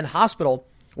camp and hospital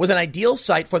was an ideal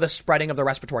site for the spreading of the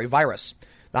respiratory virus.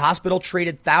 The hospital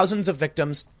treated thousands of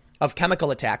victims of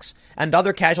chemical attacks and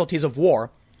other casualties of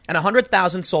war, and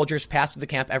 100,000 soldiers passed through the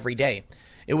camp every day.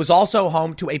 It was also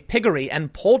home to a piggery,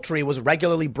 and poultry was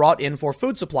regularly brought in for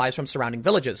food supplies from surrounding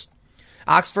villages.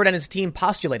 Oxford and his team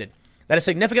postulated that a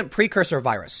significant precursor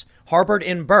virus harbored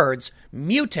in birds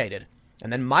mutated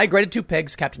and then migrated to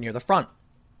pigs kept near the front.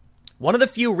 One of the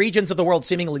few regions of the world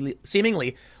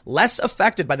seemingly less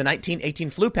affected by the 1918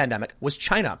 flu pandemic was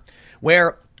China,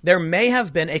 where there may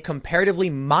have been a comparatively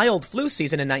mild flu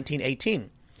season in 1918.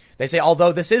 They say,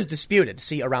 although this is disputed,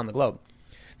 see around the globe.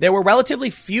 There were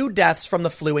relatively few deaths from the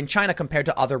flu in China compared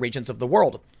to other regions of the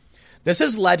world. This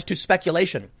has led to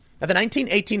speculation that the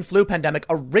 1918 flu pandemic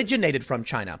originated from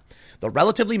China. The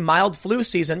relatively mild flu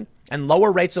season and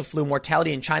lower rates of flu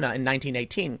mortality in China in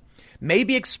 1918 may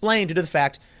be explained due to the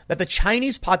fact that the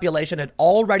Chinese population had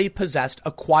already possessed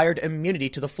acquired immunity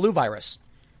to the flu virus.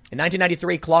 In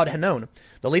 1993, Claude Hanon,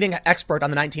 the leading expert on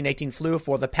the 1918 flu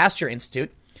for the Pasteur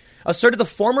Institute, asserted the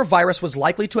former virus was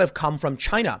likely to have come from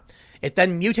China. It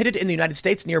then mutated in the United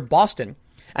States near Boston,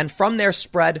 and from there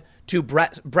spread to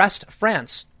Brest,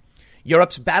 France,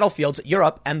 Europe's battlefields,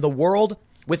 Europe and the world,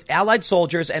 with Allied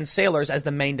soldiers and sailors as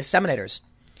the main disseminators.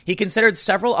 He considered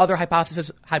several other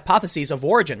hypotheses of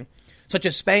origin, such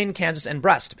as Spain, Kansas, and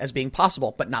Brest, as being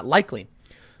possible, but not likely.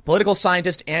 Political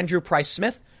scientist Andrew Price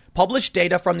Smith published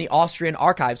data from the Austrian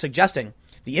archive suggesting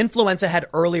the influenza had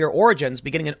earlier origins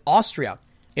beginning in Austria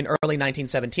in early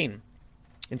 1917.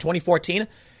 In 2014,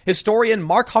 historian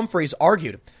Mark Humphreys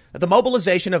argued that the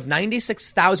mobilization of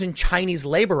 96,000 Chinese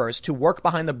laborers to work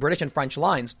behind the British and French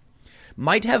lines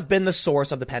might have been the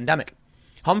source of the pandemic.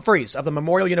 Humphreys of the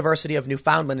Memorial University of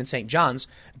Newfoundland in St. John's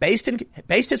based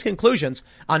his conclusions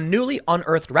on newly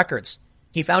unearthed records.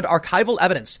 He found archival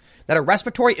evidence that a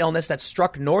respiratory illness that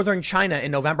struck northern China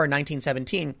in November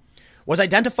 1917 was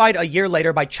identified a year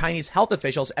later by Chinese health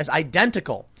officials as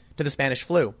identical to the Spanish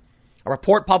flu. A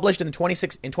report published in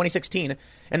 2016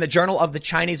 in the Journal of the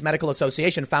Chinese Medical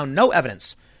Association found no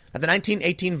evidence that the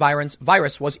 1918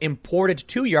 virus was imported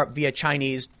to Europe via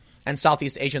Chinese and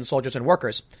Southeast Asian soldiers and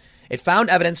workers. It found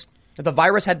evidence that the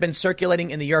virus had been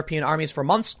circulating in the European armies for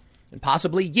months and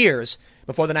possibly years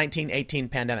before the 1918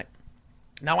 pandemic.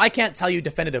 Now, I can't tell you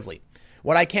definitively.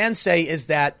 What I can say is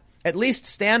that at least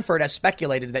Stanford has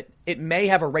speculated that it may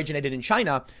have originated in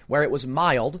China, where it was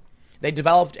mild. They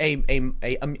developed an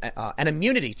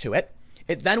immunity to it.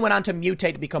 It then went on to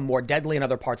mutate to become more deadly in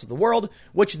other parts of the world,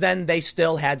 which then they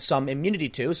still had some immunity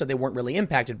to, so they weren't really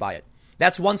impacted by it.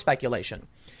 That's one speculation.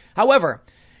 However,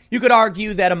 you could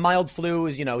argue that a mild flu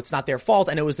is, it's not their fault,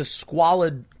 and it was the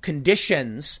squalid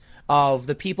conditions of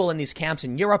the people in these camps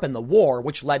in Europe and the war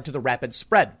which led to the rapid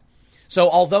spread. So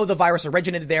although the virus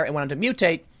originated there and went on to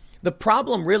mutate, the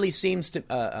problem really seems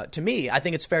to me, I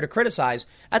think it's fair to criticize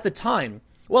at the time.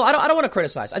 Well, I don't want to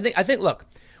criticize. I think, look,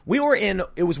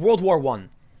 it was World War I.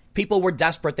 People were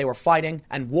desperate. They were fighting,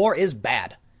 and war is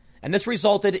bad. And this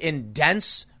resulted in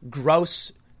dense,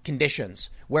 gross conditions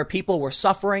where people were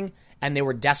suffering and they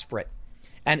were desperate.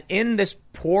 And in this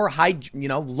poor,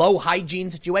 low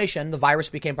hygiene situation, the virus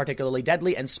became particularly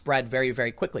deadly and spread very,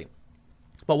 very quickly.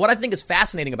 But what I think is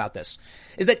fascinating about this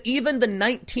is that even the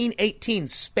 1918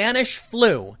 Spanish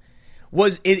flu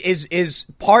is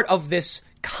part of this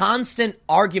constant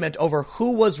argument over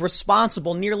who was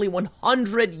responsible nearly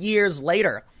 100 years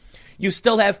later. You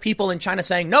still have people in China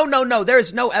saying, no, no, no,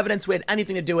 there's no evidence we had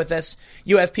anything to do with this.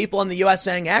 You have people in the U.S.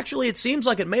 saying, actually, it seems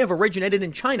like it may have originated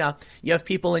in China. You have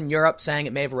people in Europe saying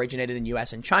it may have originated in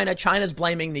U.S. and China. China's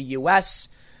blaming the U.S.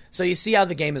 So you see how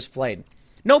the game is played.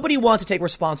 Nobody wants to take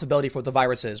responsibility for what the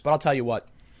virus is, but I'll tell you what.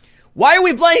 Why are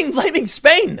we blaming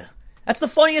Spain? That's the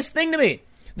funniest thing to me.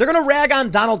 They're going to rag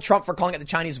on Donald Trump for calling it the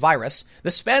Chinese virus.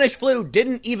 The Spanish flu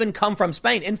didn't even come from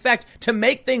Spain. In fact, to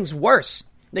make things worse,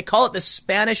 they call it the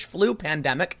Spanish flu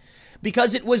pandemic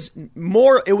because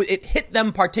it hit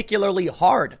them particularly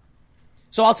hard.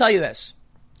 So I'll tell you this.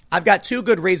 I've got two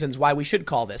good reasons why we should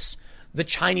call this the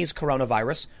Chinese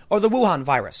coronavirus or the Wuhan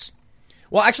virus.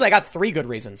 Well, actually, I got three good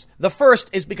reasons. The first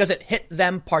is because it hit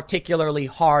them particularly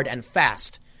hard and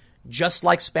fast. Just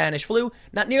like Spanish flu,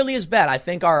 not nearly as bad. I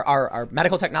think our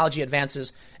medical technology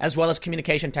advances as well as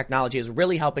communication technology is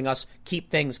really helping us keep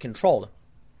things controlled.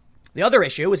 The other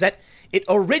issue is that it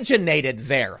originated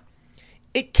there.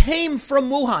 It came from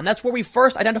Wuhan. That's where we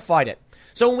first identified it.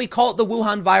 So when we call it the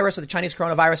Wuhan virus or the Chinese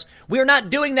coronavirus, we are not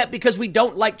doing that because we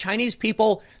don't like Chinese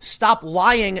people. Stop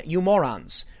lying, you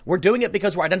morons. We're doing it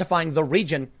because we're identifying the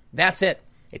region. That's it.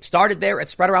 It started there. It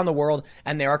spread around the world,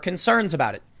 and there are concerns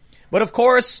about it. But of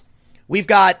course, we've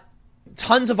got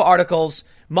tons of articles.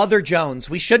 Mother Jones,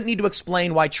 we shouldn't need to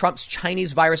explain why Trump's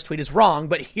Chinese virus tweet is wrong,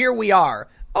 but here we are.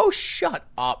 Oh, shut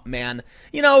up, man.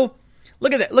 You know,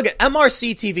 look at that. Look at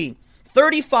MRC TV.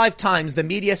 35 times the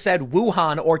media said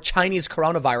Wuhan or Chinese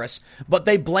coronavirus, but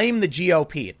they blame the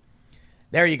GOP.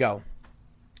 There you go.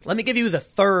 Let me give you the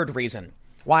third reason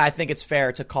why I think it's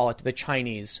fair to call it the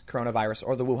Chinese coronavirus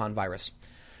or the Wuhan virus.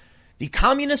 The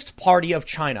Communist Party of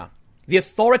China, the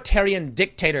authoritarian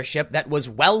dictatorship that was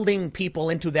welding people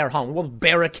into their home,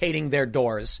 barricading their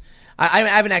doors. I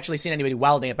haven't actually seen anybody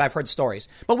welding it, but I've heard stories.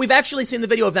 But we've actually seen the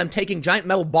video of them taking giant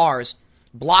metal bars,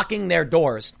 blocking their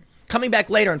doors, coming back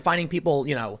later and finding people,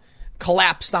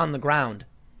 collapsed on the ground.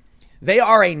 They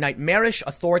are a nightmarish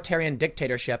authoritarian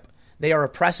dictatorship. They are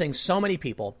oppressing so many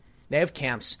people. They have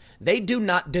camps. They do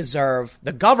not deserve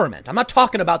the government. I'm not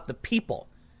talking about the people.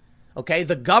 Okay,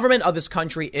 the government of this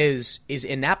country is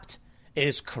inept. It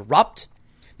is corrupt.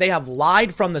 They have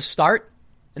lied from the start,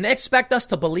 and they expect us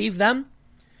to believe them.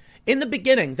 In the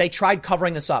beginning, they tried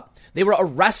covering this up. They were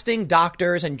arresting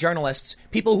doctors and journalists,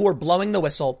 people who were blowing the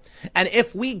whistle. And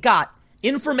if we got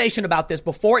information about this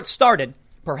before it started,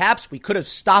 perhaps we could have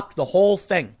stopped the whole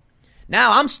thing.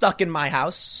 Now I'm stuck in my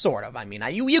house, sort of. I mean,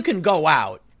 you can go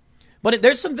out. But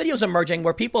there's some videos emerging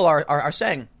where people are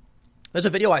saying, there's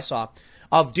a video I saw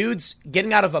of dudes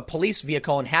getting out of a police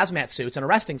vehicle in hazmat suits and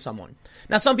arresting someone.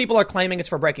 Now, some people are claiming it's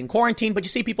for breaking quarantine, but you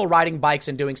see people riding bikes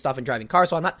and doing stuff and driving cars.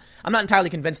 So I'm not entirely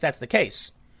convinced that's the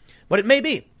case. But it may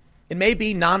be. It may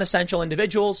be non-essential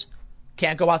individuals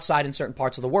can't go outside in certain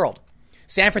parts of the world.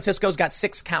 San Francisco's got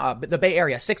the Bay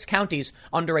Area, 6 counties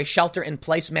under a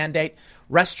shelter-in-place mandate.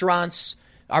 Restaurants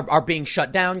are being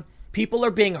shut down. People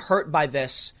are being hurt by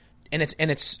this, and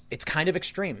it's kind of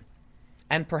extreme.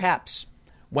 And perhaps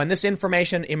when this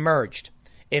information emerged,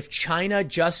 if China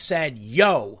just said,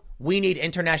 yo, we need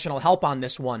international help on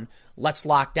this one, let's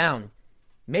lock down,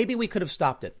 maybe we could have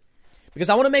stopped it. Because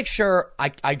I want to make sure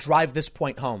I drive this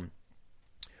point home.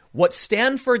 What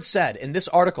Stanford said in this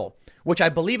article, which I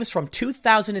believe is from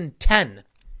 2010,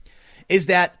 is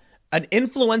that an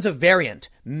influenza variant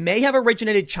may have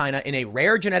originated China in a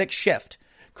rare genetic shift.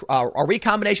 A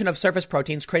recombination of surface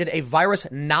proteins created a virus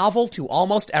novel to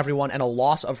almost everyone and a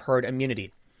loss of herd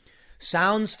immunity.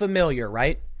 Sounds familiar,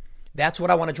 right? That's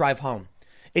what I want to drive home.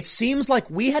 It seems like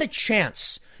we had a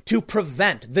chance to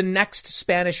prevent the next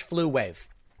Spanish flu wave,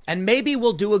 and maybe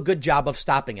we'll do a good job of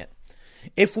stopping it.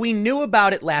 If we knew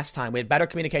about it last time, we had better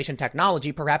communication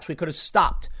technology, perhaps we could have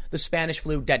stopped the Spanish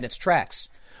flu dead in its tracks.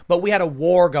 But we had a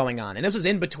war going on, and this was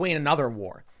in between another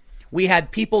war. We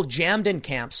had people jammed in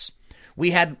camps.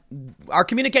 Our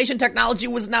communication technology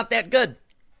was not that good.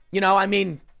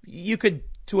 You could,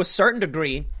 to a certain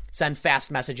degree, send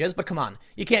fast messages, but come on,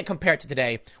 you can't compare it to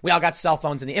today. We all got cell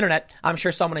phones and the internet. I'm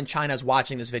sure someone in China is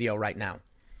watching this video right now.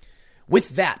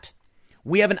 With that,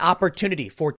 we have an opportunity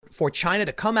for China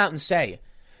to come out and say,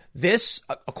 this,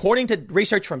 according to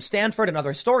research from Stanford and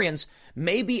other historians,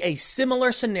 may be a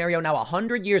similar scenario now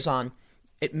 100 years on.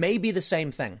 It may be the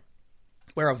same thing,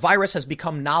 where a virus has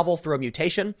become novel through a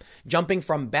mutation, jumping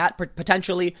from bat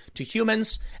potentially to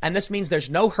humans. And this means there's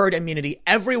no herd immunity.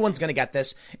 Everyone's going to get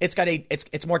this.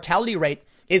 Its mortality rate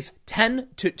is 10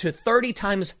 to 30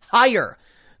 times higher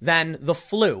than the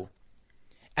flu.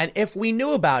 And if we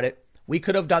knew about it, we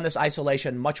could have done this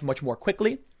isolation much, much more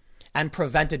quickly and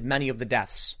prevented many of the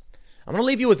deaths. I'm going to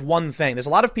leave you with one thing. There's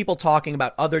a lot of people talking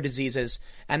about other diseases,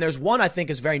 and there's one I think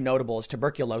is very notable is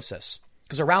tuberculosis,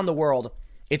 because around the world,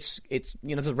 it's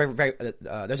there's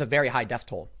a very high death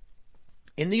toll.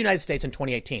 In the United States in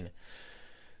 2018,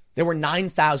 there were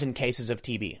 9,000 cases of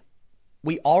TB.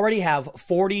 We already have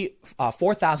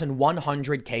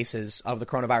 4,100 cases of the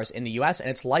coronavirus in the U.S., and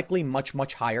it's likely much,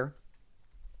 much higher.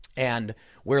 And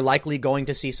we're likely going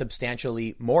to see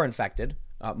substantially more infected.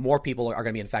 More people are going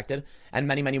to be infected, and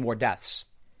many, many more deaths.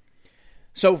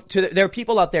 So there are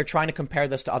people out there trying to compare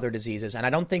this to other diseases, and I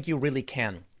don't think you really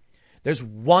can. There's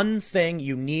one thing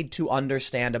you need to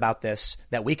understand about this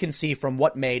that we can see from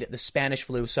what made the Spanish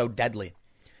flu so deadly.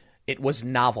 It was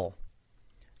novel.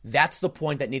 That's the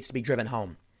point that needs to be driven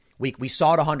home. We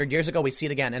saw it 100 years ago. We see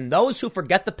it again. And those who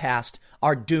forget the past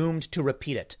are doomed to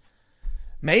repeat it.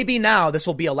 Maybe now this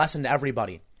will be a lesson to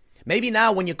everybody. Maybe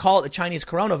now when you call it the Chinese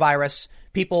coronavirus,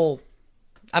 people,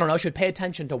 should pay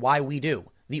attention to why we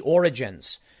do, the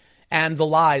origins and the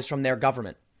lies from their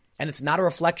government. And it's not a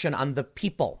reflection on the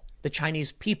people, the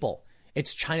Chinese people.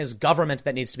 It's China's government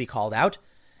that needs to be called out.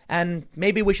 And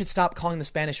maybe we should stop calling the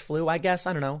Spanish flu, I guess.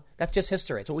 I don't know. That's just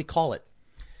history. It's what we call it.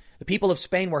 The people of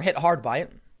Spain were hit hard by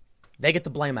it. They get the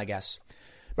blame, I guess.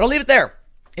 But I'll leave it there.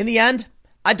 In the end,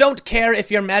 I don't care if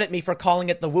you're mad at me for calling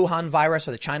it the Wuhan virus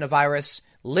or the China virus.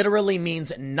 Literally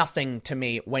means nothing to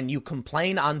me when you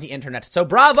complain on the internet. So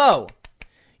bravo!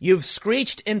 You've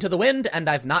screeched into the wind and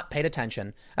I've not paid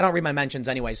attention. I don't read my mentions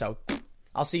anyway, so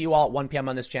I'll see you all at 1 p.m.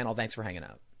 on this channel. Thanks for hanging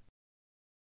out.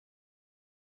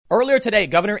 Earlier today,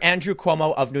 Governor Andrew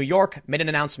Cuomo of New York made an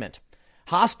announcement.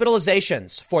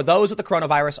 Hospitalizations for those with the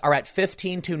coronavirus are at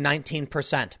 15 to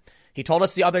 19%. He told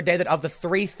us the other day that of the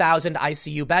 3,000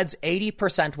 ICU beds,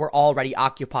 80% were already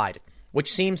occupied,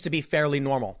 which seems to be fairly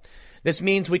normal. This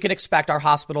means we can expect our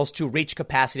hospitals to reach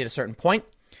capacity at a certain point.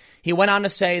 He went on to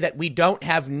say that we don't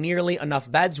have nearly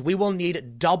enough beds. We will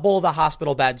need double the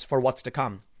hospital beds for what's to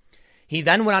come. He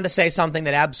then went on to say something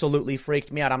that absolutely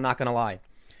freaked me out. I'm not going to lie.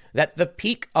 That the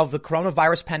peak of the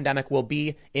coronavirus pandemic will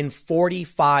be in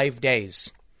 45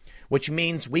 days, which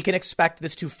means we can expect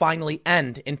this to finally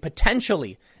end in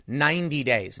potentially 90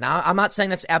 days. Now, I'm not saying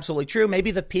that's absolutely true.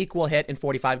 Maybe the peak will hit in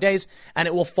 45 days and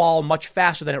it will fall much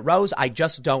faster than it rose. I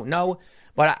just don't know.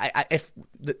 But if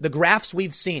the graphs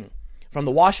we've seen from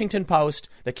the Washington Post,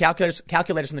 the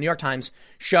calculators from the New York Times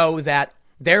show that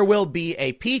there will be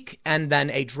a peak and then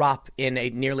a drop in a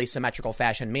nearly symmetrical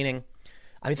fashion, meaning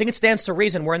I think it stands to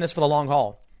reason we're in this for the long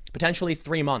haul, potentially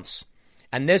 3 months.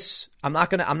 And this, I'm not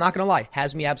gonna lie,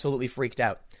 has me absolutely freaked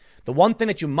out. The one thing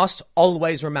that you must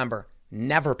always remember,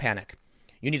 never panic.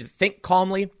 You need to think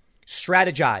calmly,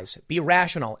 strategize, be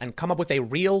rational, and come up with a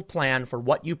real plan for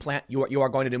what you are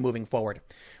going to do moving forward.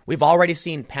 We've already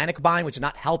seen panic buying, which is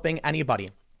not helping anybody.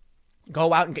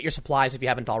 Go out and get your supplies if you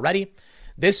haven't already.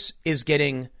 This is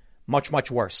getting much,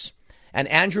 much worse. And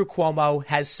Andrew Cuomo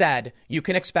has said you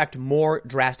can expect more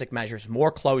drastic measures, more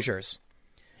closures.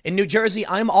 In New Jersey,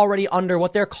 I'm already under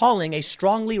what they're calling a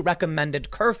strongly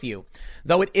recommended curfew,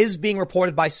 though it is being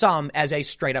reported by some as a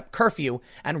straight up curfew,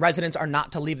 and residents are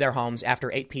not to leave their homes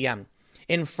after 8 p.m.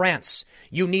 In France,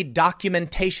 you need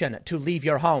documentation to leave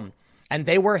your home, and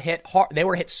they were hit hard. They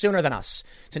were hit sooner than us.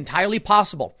 It's entirely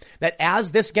possible that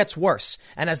as this gets worse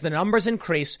and as the numbers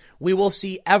increase, we will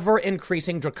see ever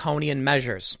increasing draconian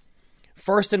measures.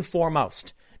 First and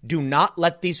foremost, do not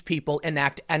let these people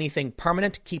enact anything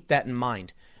permanent. Keep that in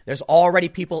mind. There's already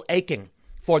people aching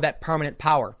for that permanent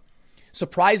power.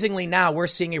 Surprisingly, now we're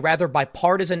seeing a rather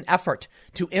bipartisan effort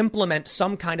to implement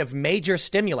some kind of major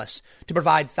stimulus to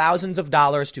provide thousands of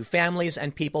dollars to families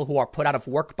and people who are put out of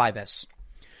work by this.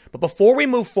 But before we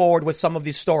move forward with some of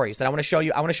these stories that I want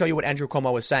to show you what Andrew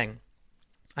Cuomo is saying.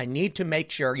 I need to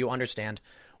make sure you understand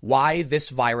why this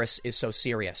virus is so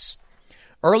serious.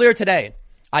 Earlier today,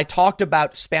 I talked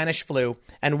about Spanish flu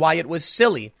and why it was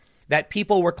silly that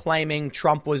people were claiming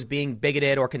Trump was being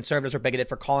bigoted or conservatives were bigoted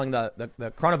for calling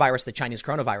the coronavirus the Chinese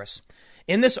coronavirus.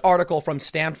 In this article from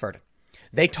Stanford,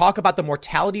 they talk about the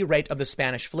mortality rate of the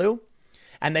Spanish flu,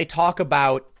 and they talk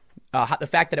about the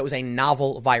fact that it was a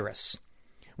novel virus.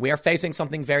 We are facing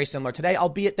something very similar today,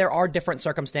 albeit there are different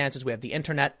circumstances. We have the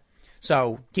internet,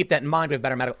 so keep that in mind. We have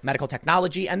better medical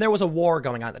technology, and there was a war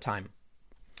going on at the time.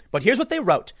 But here's what they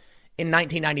wrote in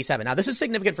 1997. Now, this is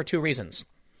significant for two reasons.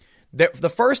 The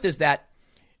first is that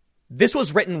this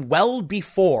was written well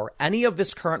before any of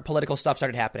this current political stuff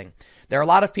started happening. There are a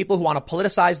lot of people who want to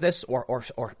politicize this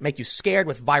or make you scared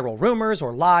with viral rumors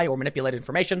or lie or manipulate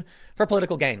information for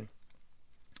political gain.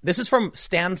 This is from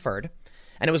Stanford,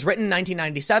 and it was written in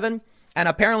 1997 and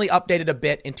apparently updated a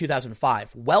bit in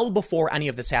 2005, well before any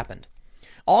of this happened.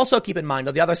 Also keep in mind,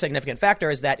 though, the other significant factor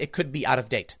is that it could be out of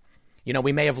date.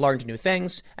 We may have learned new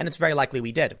things, and it's very likely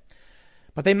we did.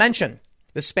 But they mention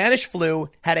the Spanish flu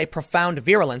had a profound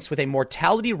virulence with a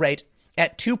mortality rate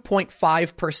at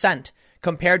 2.5%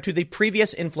 compared to the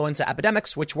previous influenza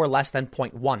epidemics, which were less than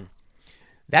 0.1.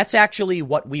 That's actually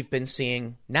what we've been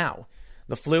seeing now.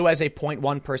 The flu has a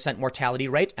 0.1% mortality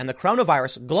rate, and the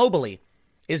coronavirus globally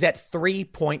is at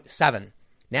 3.7.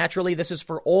 Naturally, this is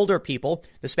for older people.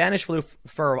 The Spanish flu,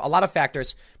 for a lot of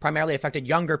factors, primarily affected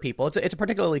younger people. It's a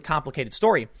particularly complicated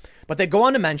story. But they go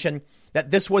on to mention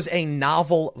that this was a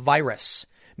novel virus,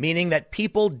 meaning that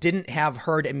people didn't have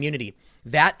herd immunity.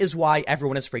 That is why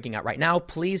everyone is freaking out right now.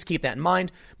 Please keep that in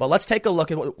mind. But let's take a look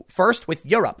at first with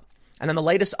Europe, and then the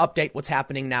latest update, what's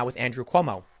happening now with Andrew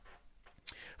Cuomo.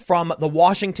 From the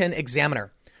Washington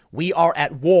Examiner, we are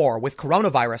at war with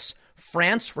coronavirus.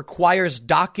 France requires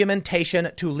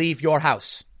documentation to leave your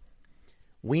house.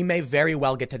 We may very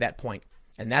well get to that point,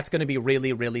 and that's going to be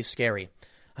really, really scary.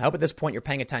 I hope at this point you're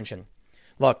paying attention.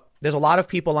 Look, there's a lot of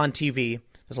people on TV.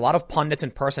 There's a lot of pundits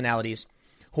and personalities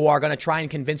who are going to try and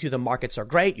convince you the markets are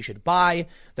great. You should buy.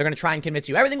 They're going to try and convince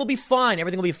you everything will be fine.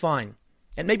 Everything will be fine.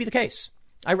 It may be the case.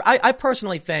 I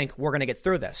personally think we're going to get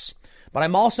through this, but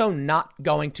I'm also not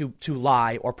going to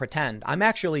lie or pretend. I'm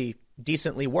actually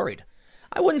decently worried.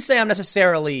 I wouldn't say I'm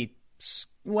necessarily,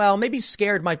 well, maybe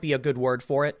scared might be a good word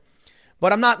for it,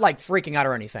 but I'm not like freaking out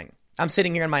or anything. I'm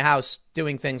sitting here in my house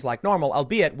doing things like normal,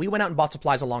 albeit we went out and bought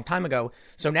supplies a long time ago.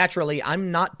 So naturally,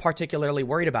 I'm not particularly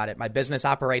worried about it. My business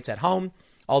operates at home,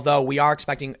 although we are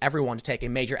expecting everyone to take a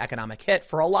major economic hit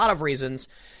for a lot of reasons.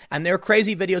 And there are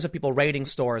crazy videos of people raiding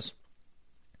stores.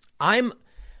 I'm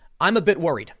a bit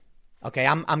worried. Okay,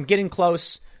 I'm getting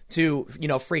close to,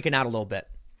 freaking out a little bit.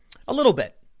 A little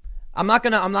bit. I'm not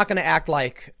gonna act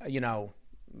like, I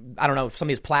don't know, some of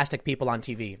these plastic people on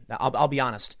TV. I'll be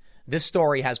honest. This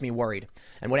story has me worried.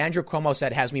 And what Andrew Cuomo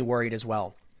said has me worried as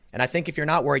well. And I think if you're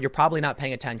not worried, you're probably not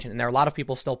paying attention. And there are a lot of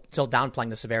people still downplaying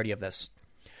the severity of this.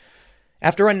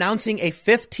 After announcing a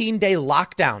 15-day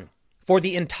lockdown for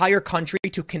the entire country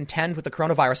to contend with the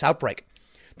coronavirus outbreak,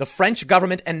 the French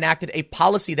government enacted a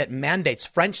policy that mandates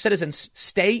French citizens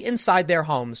stay inside their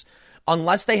homes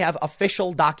unless they have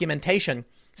official documentation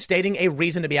stating a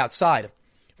reason to be outside.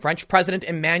 French President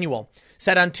Emmanuel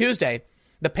said on Tuesday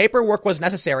the paperwork was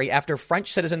necessary after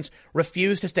French citizens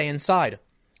refused to stay inside.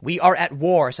 We are at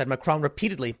war, said Macron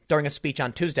repeatedly during a speech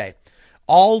on Tuesday.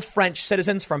 All French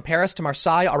citizens from Paris to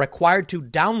Marseille are required to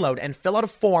download and fill out a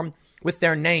form with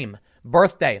their name,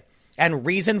 birthday, and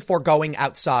reason for going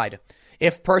outside.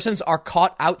 If persons are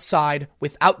caught outside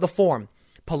without the form,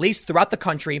 police throughout the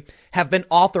country have been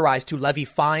authorized to levy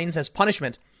fines as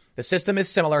punishment. The system is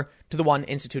similar to the one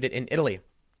instituted in Italy.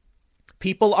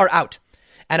 People are out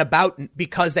and about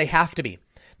because they have to be.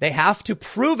 They have to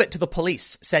prove it to the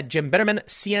police, said Jim Bitterman,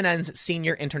 CNN's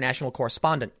senior international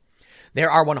correspondent. There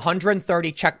are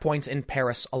 130 checkpoints in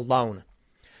Paris alone.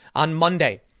 On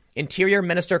Monday, Interior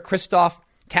Minister Christophe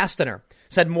Castaner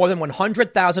said more than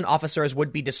 100,000 officers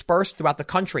would be dispersed throughout the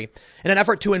country in an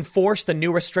effort to enforce the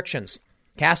new restrictions.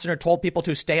 Castaner told people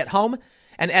to stay at home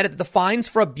and added that the fines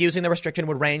for abusing the restriction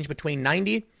would range between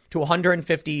 $90 to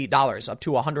 $150, up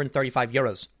to 135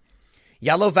 euros.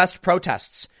 Yellow vest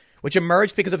protests, which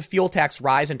emerged because of a fuel tax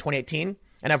rise in 2018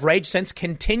 and have raged since,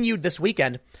 continued this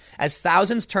weekend as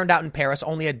thousands turned out in Paris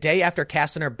only a day after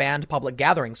Castaner banned public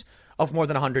gatherings of more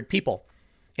than 100 people.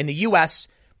 In the U.S.,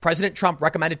 President Trump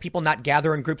recommended people not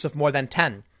gather in groups of more than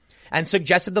 10 and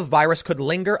suggested the virus could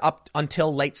linger up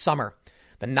until late summer.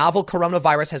 The novel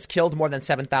coronavirus has killed more than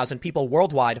 7,000 people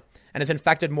worldwide and has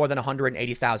infected more than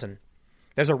 180,000.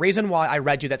 There's a reason why I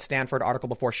read you that Stanford article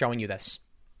before showing you this.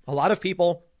 A lot of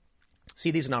people see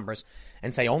these numbers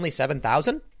and say only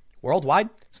 7,000 worldwide.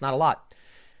 It's not a lot.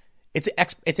 It's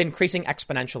increasing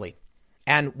exponentially.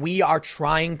 And we are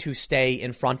trying to stay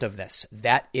in front of this.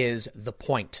 That is the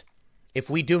point. If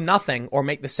we do nothing or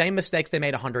make the same mistakes they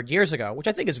made 100 years ago, which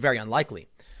I think is very unlikely,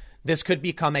 this could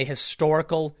become a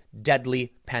historical,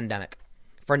 deadly pandemic.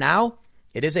 For now,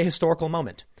 it is a historical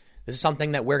moment. This is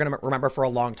something that we're going to remember for a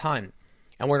long time.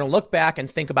 And we're going to look back and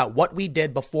think about what we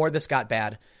did before this got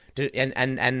bad.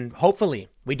 And hopefully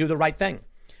we do the right thing.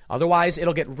 Otherwise,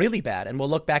 it'll get really bad. And we'll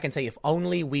look back and say, if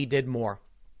only we did more.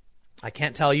 I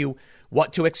can't tell you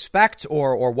what to expect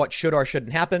or what should or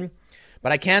shouldn't happen.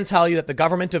 But I can tell you that the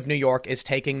government of New York is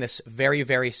taking this very,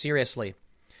 very seriously.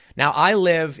 Now, I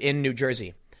live in New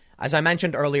Jersey. As I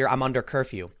mentioned earlier, I'm under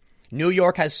curfew. New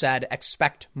York has said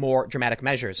expect more dramatic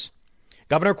measures.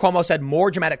 Governor Cuomo said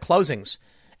more dramatic closings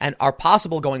and are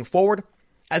possible going forward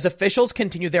as officials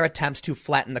continue their attempts to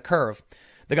flatten the curve.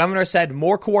 The governor said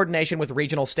more coordination with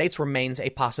regional states remains a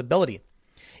possibility.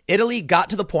 Italy got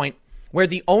to the point where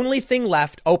the only thing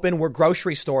left open were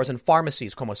grocery stores and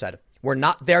pharmacies, Cuomo said. We're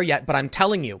not there yet, but I'm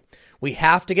telling you, we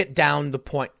have to get down the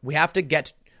point. We have to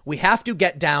get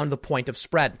down the point of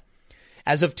spread.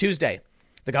 As of Tuesday,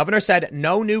 the governor said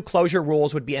no new closure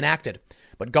rules would be enacted,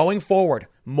 but going forward,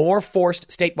 more forced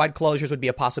statewide closures would be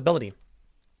a possibility.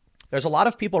 There's a lot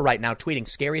of people right now tweeting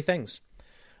scary things.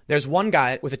 There's one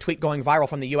guy with a tweet going viral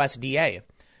from the USDA,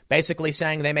 basically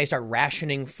saying they may start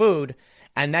rationing food,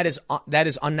 and that is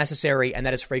unnecessary, and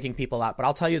that is freaking people out. But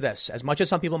I'll tell you this, as much as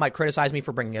some people might criticize me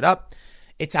for bringing it up,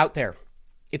 it's out there.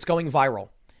 It's going viral,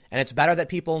 and it's better that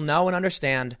people know and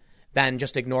understand than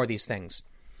just ignore these things.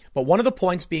 But one of the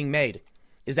points being made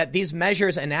is that these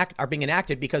measures are being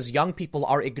enacted because young people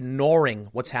are ignoring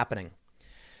what's happening.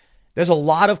 There's a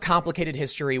lot of complicated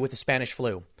history with the Spanish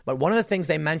flu, but one of the things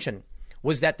they mentioned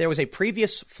was that there was a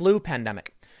previous flu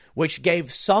pandemic, which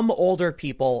gave some older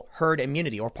people herd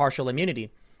immunity or partial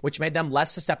immunity, which made them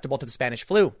less susceptible to the Spanish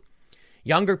flu.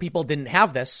 Younger people didn't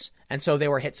have this, and so they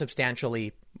were hit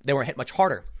much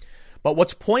harder. But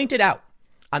what's pointed out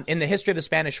in the history of the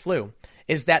Spanish flu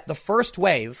is that the first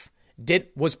wave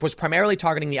was primarily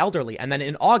targeting the elderly. And then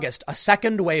in August, a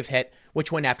second wave hit,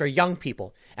 which went after young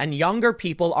people. And younger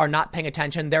people are not paying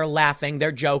attention. They're laughing.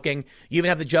 They're joking. You even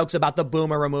have the jokes about the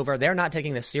boomer remover. They're not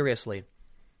taking this seriously.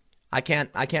 I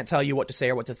can't tell you what to say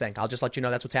or what to think. I'll just let you know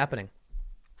that's what's happening.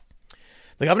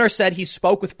 The governor said he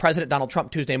spoke with President Donald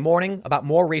Trump Tuesday morning about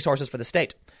more resources for the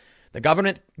state. The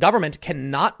government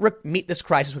cannot meet this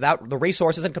crisis without the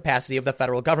resources and capacity of the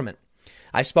federal government.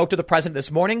 I spoke to the president this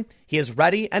morning. He is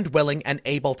ready and willing and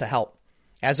able to help.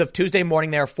 As of Tuesday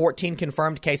morning, there are 14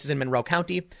 confirmed cases in Monroe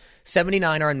County.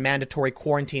 79 are in mandatory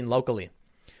quarantine locally.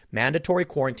 Mandatory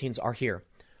quarantines are here.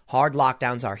 Hard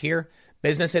lockdowns are here.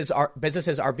 Businesses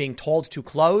are being told to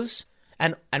close,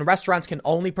 and restaurants can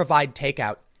only provide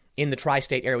takeout in the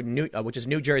tri-state area, which is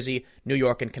New Jersey, New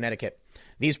York, and Connecticut.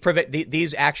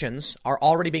 These actions are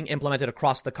already being implemented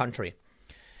across the country.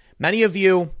 Many of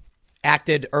you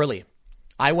acted early.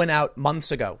 I went out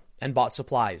months ago and bought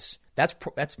supplies.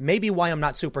 That's maybe why I'm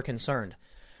not super concerned.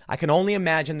 I can only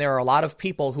imagine there are a lot of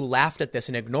people who laughed at this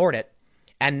and ignored it,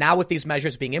 and now with these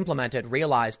measures being implemented,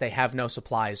 realize they have no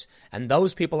supplies, and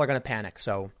those people are going to panic.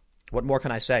 So what more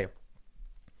can I say?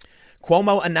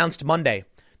 Cuomo announced Monday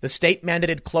the state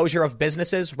mandated closure of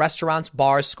businesses, restaurants,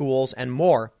 bars, schools, and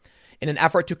more in an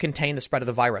effort to contain the spread of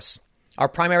the virus. Our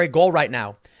primary goal right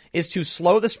now is to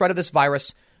slow the spread of this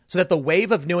virus so that the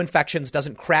wave of new infections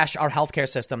doesn't crash our healthcare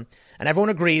system. And everyone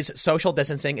agrees social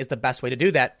distancing is the best way to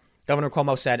do that, Governor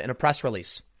Cuomo said in a press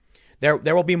release.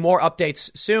 There will be more updates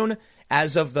soon.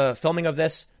 As of the filming of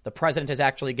this, the president is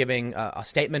actually giving a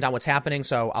statement on what's happening,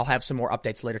 so I'll have some more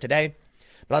updates later today.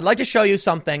 But I'd like to show you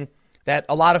something that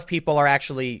a lot of people are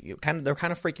actually kind of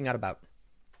freaking out about.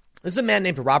 This is a man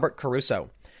named Robert Caruso.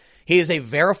 He is a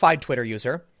verified Twitter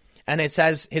user, and it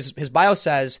says his bio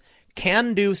says,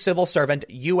 can-do civil servant,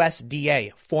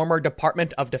 USDA, former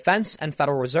Department of Defense and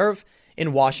Federal Reserve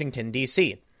in Washington,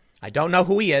 D.C. I don't know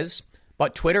who he is,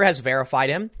 but Twitter has verified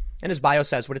him, and his bio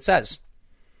says what it says.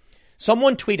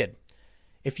 Someone tweeted,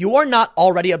 if you are not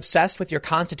already obsessed with your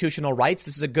constitutional rights,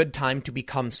 this is a good time to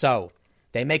become so.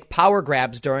 They make power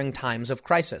grabs during times of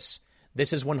crisis.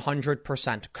 This is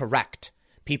 100% correct.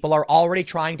 People are already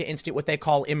trying to institute what they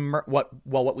call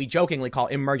what we jokingly call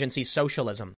emergency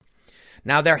socialism.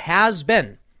 Now, there has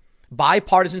been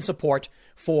bipartisan support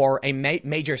for a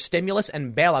major stimulus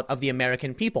and bailout of the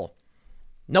American people.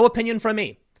 No opinion from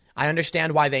me. I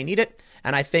understand why they need it,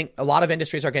 and I think a lot of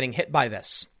industries are getting hit by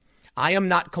this. I am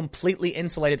not completely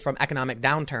insulated from economic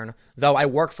downturn, though I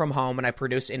work from home and I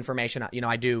produce information.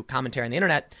 I do commentary on the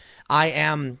internet. I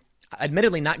am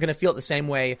admittedly not going to feel it the same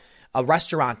way a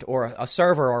restaurant or a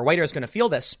server or a waiter is going to feel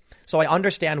this. So I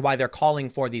understand why they're calling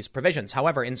for these provisions.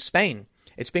 However, in Spain,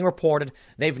 it's being reported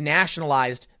they've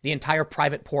nationalized the entire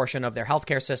private portion of their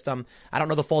healthcare system. I don't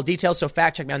know the full details, so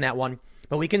fact check me on that one.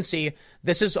 But we can see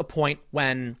this is a point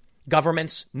when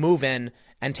governments move in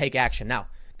and take action. Now,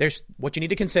 there's what you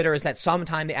need to consider is that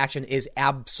sometimes the action is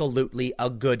absolutely a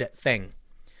good thing.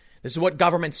 This is what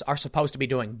governments are supposed to be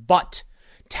doing. But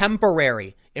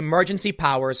temporary emergency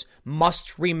powers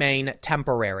must remain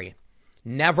temporary.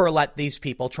 Never let these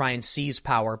people try and seize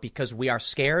power because we are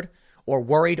scared or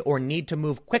worried or need to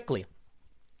move quickly.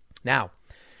 Now,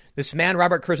 this man,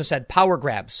 Robert Caruso, said, power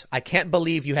grabs. I can't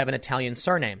believe you have an Italian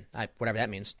surname. Whatever that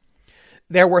means.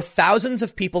 There were thousands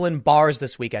of people in bars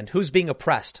this weekend. Who's being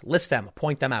oppressed? List them.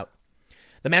 Point them out.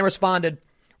 The man responded,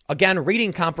 again,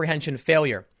 reading comprehension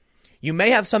failure. You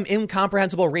may have some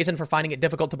incomprehensible reason for finding it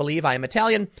difficult to believe I am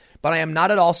Italian, but I am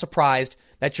not at all surprised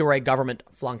that you're a government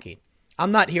flunky.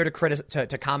 I'm not here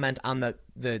to comment on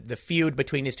the feud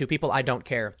between these two people. I don't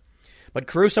care. But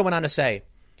Caruso went on to say,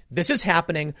 this is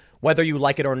happening whether you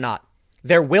like it or not.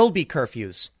 There will be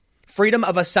curfews. Freedom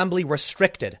of assembly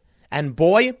restricted. And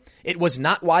boy, it was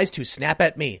not wise to snap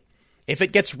at me. If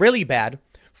it gets really bad,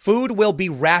 food will be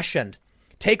rationed.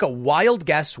 Take a wild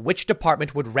guess which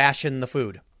department would ration the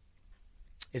food.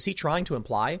 Is he trying to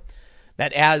imply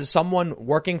that as someone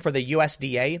working for the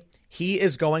USDA, he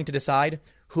is going to decide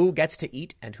who gets to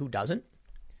eat and who doesn't?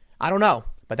 I don't know,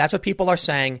 but that's what people are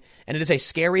saying, and it is a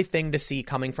scary thing to see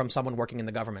coming from someone working in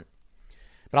the government.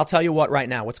 But I'll tell you what right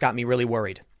now, what's got me really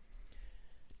worried.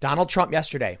 Donald Trump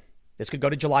yesterday, this could go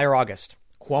to July or August.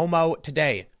 Cuomo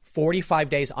today, 45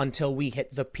 days until we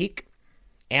hit the peak.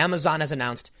 Amazon has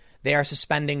announced they are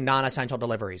suspending non-essential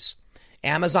deliveries.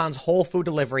 Amazon's whole food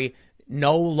delivery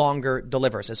no longer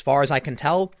delivers. As far as I can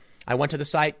tell, I went to the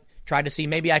site, tried to see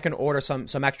maybe I can order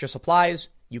some extra supplies.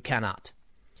 You cannot.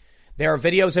 There are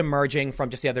videos emerging from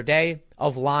just the other day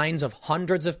of lines of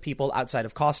hundreds of people outside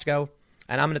of Costco.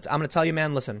 And I'm going to tell you,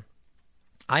 man, listen,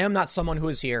 I am not someone who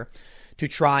is here to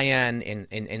try and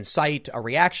incite a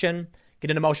reaction,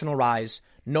 get an emotional rise,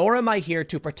 nor am I here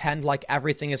to pretend like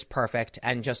everything is perfect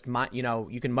and just,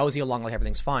 you can mosey along like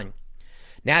everything's fine.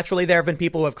 Naturally, there have been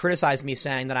people who have criticized me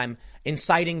saying that I'm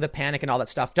inciting the panic and all that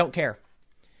stuff. Don't care.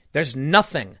 There's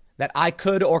nothing that I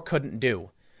could or couldn't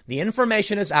do. The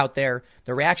information is out there.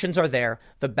 The reactions are there.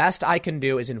 The best I can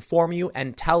do is inform you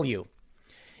and tell you.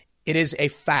 It is a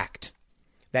fact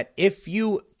that if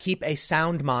you keep a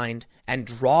sound mind and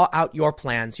draw out your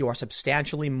plans, you are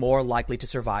substantially more likely to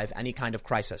survive any kind of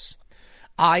crisis.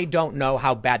 I don't know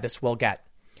how bad this will get.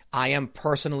 I am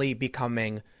personally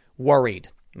becoming worried.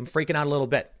 I'm freaking out a little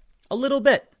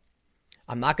bit.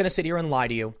 I'm not going to sit here and lie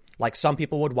to you like some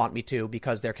people would want me to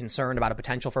because they're concerned about a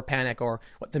potential for panic or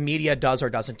what the media does or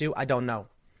doesn't do. I don't know.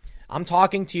 I'm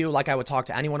talking to you like I would talk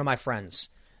to any one of my friends.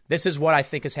 This is what I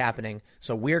think is happening.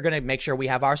 So we're going to make sure we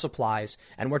have our supplies,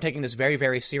 and we're taking this very,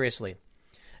 very seriously.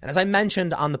 And as I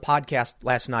mentioned on the podcast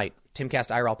last night, Timcast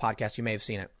IRL podcast, you may have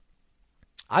seen it.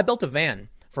 I built a van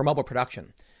for mobile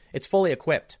production. It's fully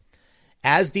equipped.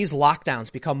 As these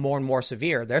lockdowns become more and more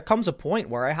severe, there comes a point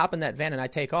where I hop in that van and I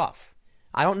take off.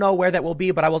 I don't know where that will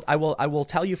be, but I will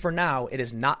tell you for now, it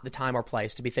is not the time or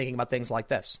place to be thinking about things like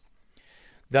this.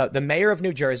 The mayor of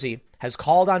New Jersey has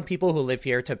called on people who live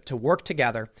here to work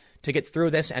together to get through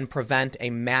this and prevent a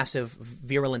massive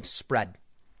virulent spread.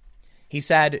 He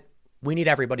said, we need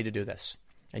everybody to do this.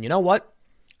 And you know what?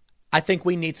 I think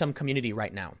we need some community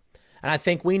right now. And I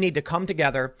think we need to come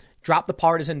together, drop the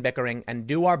partisan bickering, and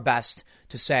do our best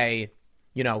to say,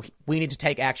 we need to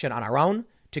take action on our own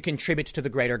to contribute to the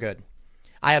greater good.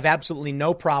 I have absolutely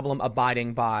no problem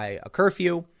abiding by a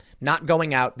curfew, not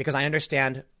going out, because I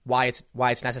understand why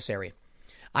it's necessary.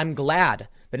 I'm glad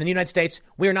that in the United States,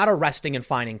 we are not arresting and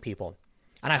fining people.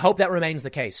 And I hope that remains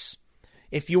the case.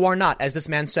 If you are not, as this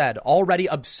man said, already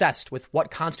obsessed with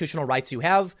what constitutional rights you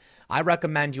have, I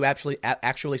recommend you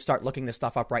actually start looking this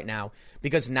stuff up right now,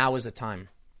 because now is the time.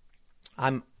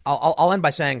 I'll end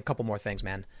by saying a couple more things,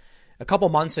 man. A couple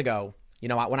months ago,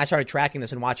 when I started tracking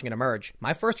this and watching it emerge,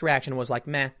 my first reaction was like,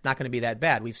 meh, not going to be that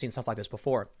bad. We've seen stuff like this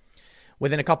before.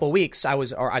 Within a couple of weeks,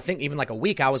 I think even like a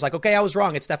week, I was like, okay, I was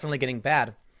wrong. It's definitely getting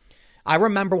bad. I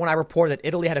remember when I reported that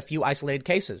Italy had a few isolated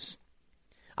cases.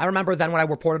 I remember then when I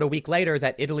reported a week later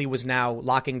that Italy was now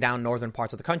locking down northern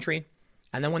parts of the country.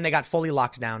 And then when they got fully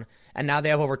locked down, and now they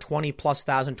have over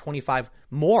 25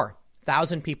 more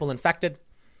thousand people infected.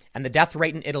 And the death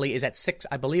rate in Italy is at 6.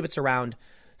 I believe it's around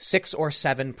 6 or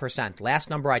 7%. Last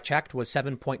number I checked was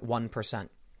 7.1%.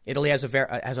 Italy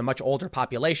has a much older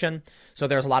population, so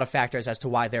there's a lot of factors as to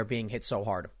why they're being hit so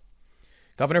hard.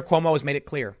 Governor Cuomo has made it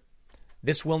clear.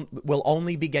 This will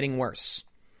only be getting worse.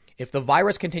 If the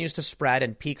virus continues to spread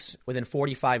and peaks within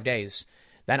 45 days,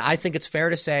 then I think it's fair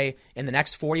to say in the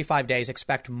next 45 days,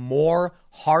 expect more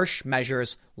harsh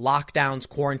measures, lockdowns,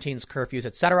 quarantines, curfews,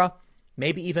 etc.,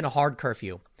 maybe even a hard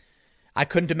curfew. I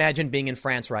couldn't imagine being in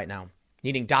France right now,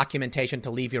 needing documentation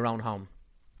to leave your own home.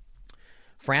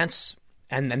 France,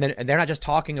 and they're not just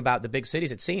talking about the big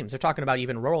cities, it seems. They're talking about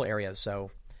even rural areas.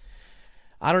 So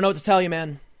I don't know what to tell you,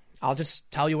 man. I'll just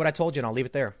tell you what I told you, and I'll leave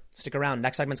it there. Stick around.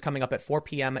 Next segment's coming up at 4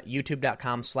 p.m. at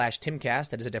youtube.com/Timcast.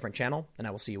 That is a different channel, and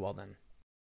I will see you all then.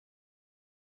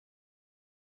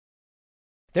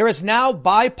 There is now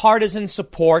bipartisan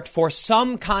support for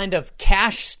some kind of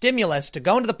cash stimulus to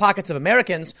go into the pockets of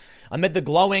Americans amid the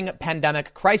glowing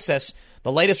pandemic crisis.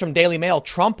 The latest from Daily Mail,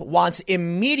 Trump wants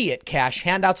immediate cash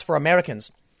handouts for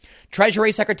Americans.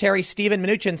 Treasury Secretary Steven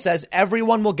Mnuchin says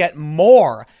everyone will get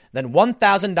more than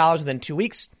 $1,000 within 2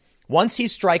 weeks once he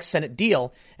strikes Senate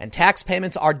deal, and tax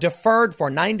payments are deferred for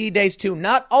 90 days too.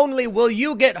 Not only will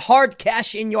you get hard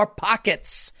cash in your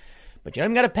pockets, but you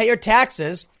don't even got to pay your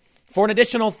taxes for an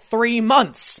additional 3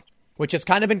 months, which is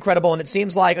kind of incredible. And it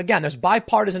seems like, again, there's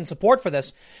bipartisan support for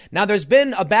this. Now, there's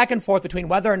been a back and forth between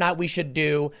whether or not we should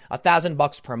do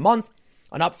 $1,000 per month,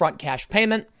 an upfront cash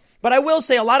payment. But I will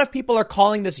say a lot of people are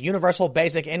calling this universal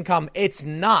basic income. It's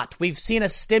not. We've seen a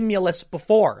stimulus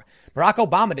before. Barack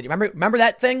Obama did. Remember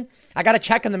that thing? I got a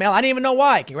check in the mail. I didn't even know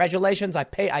why. Congratulations.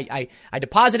 I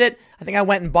deposited. I think I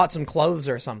went and bought some clothes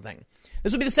or something.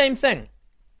 This would be the same thing.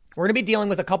 We're going to be dealing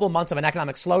with a couple of months of an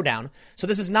economic slowdown. So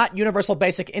this is not universal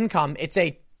basic income. It's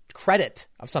a credit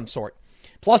of some sort.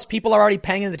 Plus, people are already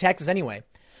paying into the taxes anyway.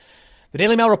 The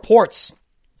Daily Mail reports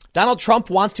Donald Trump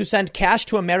wants to send cash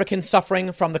to Americans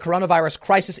suffering from the coronavirus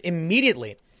crisis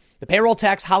immediately. The payroll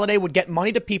tax holiday would get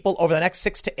money to people over the next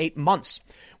 6 to 8 months.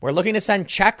 We're looking to send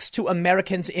checks to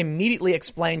Americans immediately,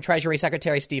 explained Treasury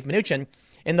Secretary Steve Mnuchin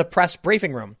in the press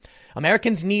briefing room.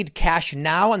 Americans need cash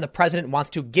now, and the president wants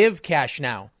to give cash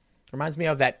now. Reminds me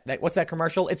of that what's that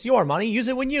commercial? It's your money. Use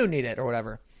it when you need it or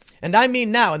whatever. And I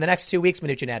mean now, in the next 2 weeks,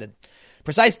 Mnuchin added.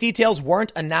 Precise details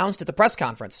weren't announced at the press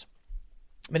conference.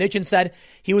 Mnuchin said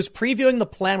he was previewing the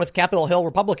plan with Capitol Hill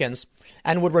Republicans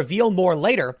and would reveal more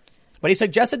later, but he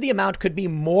suggested the amount could be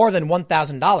more than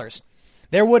 $1,000.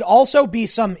 There would also be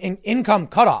some income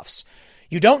cutoffs.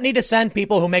 You don't need to send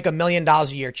people who make $1 million a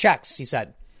year checks, he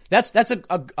said. That's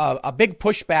a big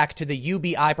pushback to the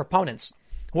UBI proponents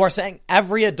who are saying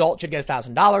every adult should get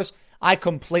 $1,000. I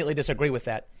completely disagree with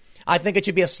that. I think it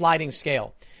should be a sliding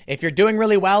scale. If you're doing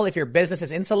really well, if your business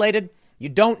is insulated, you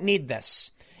don't need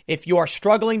this. If you are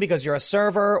struggling because you're a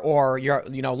server or you're,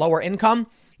 lower income,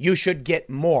 you should get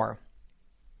more.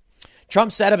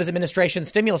 Trump said of his administration's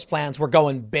stimulus plans were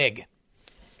going big.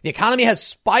 The economy has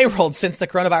spiraled since the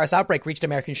coronavirus outbreak reached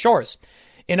American shores.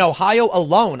 In Ohio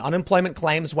alone, unemployment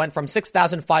claims went from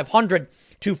 6,500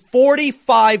 to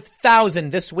 45,000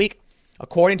 this week,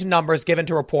 according to numbers given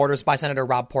to reporters by Senator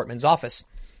Rob Portman's office.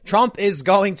 Trump is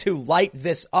going to light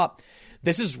this up.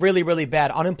 This is really, really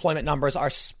bad. Unemployment numbers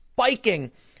are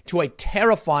spiking to a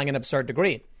terrifying and absurd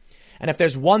degree. And if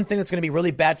there's one thing that's going to be really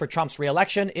bad for Trump's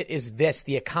reelection, it is this.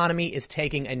 The economy is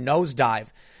taking a nosedive.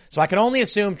 So I can only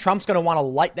assume Trump's going to want to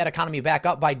light that economy back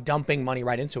up by dumping money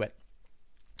right into it.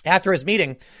 After his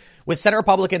meeting with Senate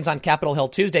Republicans on Capitol Hill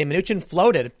Tuesday, Mnuchin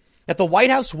floated that the White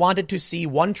House wanted to see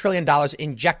 $1 trillion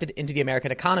injected into the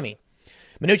American economy.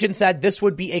 Mnuchin said this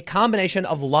would be a combination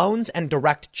of loans and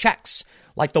direct checks,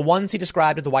 like the ones he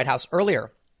described at the White House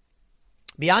earlier.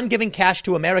 Beyond giving cash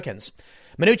to Americans,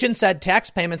 Mnuchin said tax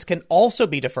payments can also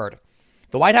be deferred.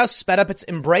 The White House sped up its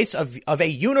embrace of a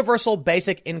universal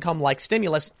basic income-like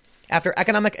stimulus after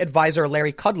economic advisor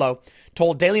Larry Kudlow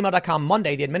told DailyMail.com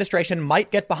Monday the administration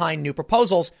might get behind new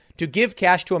proposals to give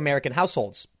cash to American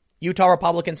households. Utah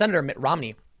Republican Senator Mitt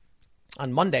Romney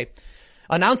on Monday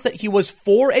announced that he was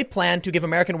for a plan to give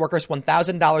American workers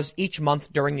 $1,000 each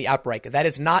month during the outbreak. That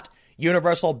is not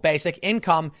universal basic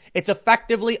income. It's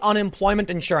effectively unemployment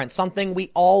insurance, something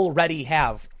we already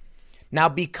have. Now,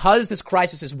 because this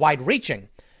crisis is wide-reaching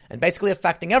and basically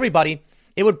affecting everybody,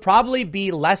 it would probably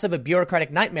be less of a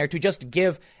bureaucratic nightmare to just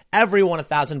give everyone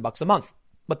 $1,000 a month.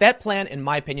 But that plan, in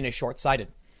my opinion, is short-sighted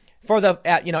for the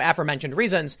aforementioned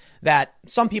reasons that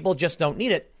some people just don't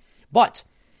need it, but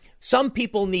some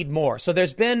people need more. So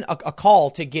there's been a call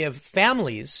to give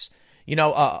families,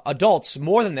 adults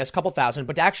more than this, couple thousand,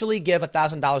 but to actually give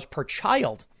 $1,000 per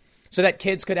child so that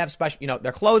kids could have special,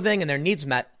 their clothing and their needs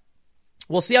met.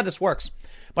 We'll see how this works.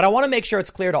 But I want to make sure it's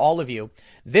clear to all of you.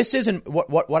 This isn't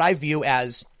what I view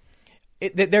as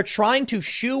they're trying to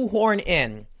shoehorn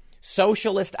in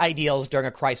socialist ideals during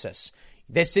a crisis.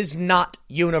 This is not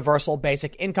universal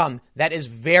basic income. That is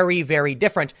very, very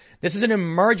different. This is an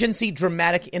emergency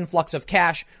dramatic influx of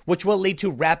cash, which will lead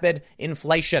to rapid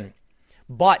inflation.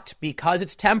 But because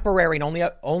it's temporary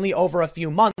and only over a few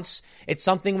months, it's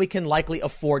something we can likely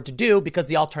afford to do because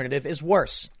the alternative is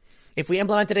worse. If we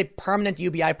implemented a permanent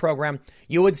UBI program,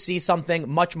 you would see something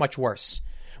much, much worse.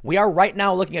 We are right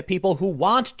now looking at people who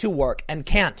want to work and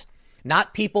can't,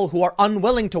 not people who are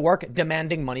unwilling to work,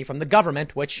 demanding money from the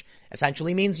government, which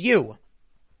essentially means you.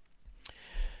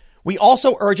 We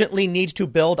also urgently need to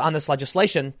build on this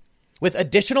legislation with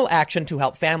additional action to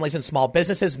help families and small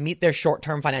businesses meet their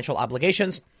short-term financial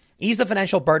obligations, ease the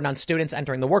financial burden on students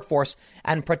entering the workforce,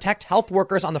 and protect health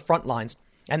workers on the front lines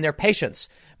and their patients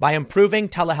by improving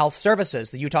telehealth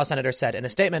services, the Utah senator said in a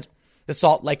statement, the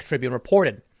Salt Lake Tribune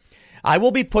reported. I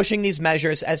will be pushing these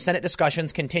measures as Senate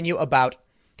discussions continue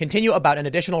Continue about an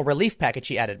additional relief package,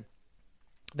 he added.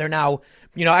 They're now,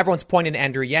 everyone's pointing to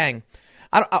Andrew Yang.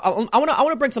 I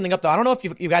want to bring something up, though. I don't know if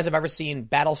you guys have ever seen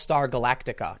Battlestar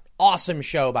Galactica. Awesome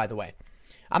show, by the way.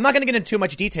 I'm not going to get into too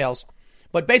much details,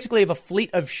 but basically, you have a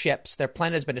fleet of ships. Their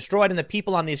planet has been destroyed, and the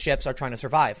people on these ships are trying to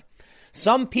survive.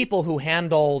 Some people who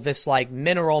handle this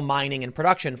mineral mining and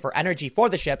production for energy for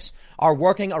the ships are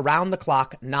working around the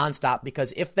clock nonstop,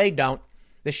 because if they don't,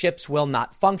 the ships will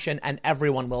not function and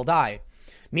everyone will die.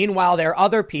 Meanwhile, there are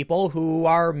other people who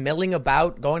are milling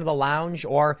about, going to the lounge,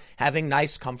 or having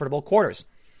nice, comfortable quarters.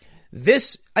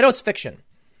 This, I know it's fiction,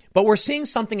 but we're seeing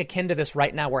something akin to this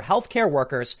right now, where healthcare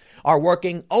workers are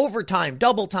working overtime,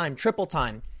 double time, triple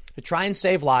time to try and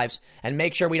save lives and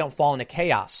make sure we don't fall into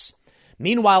chaos.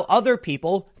 Meanwhile, other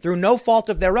people, through no fault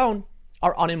of their own,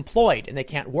 are unemployed and they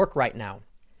can't work right now.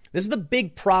 This is the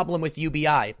big problem with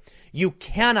UBI. You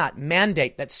cannot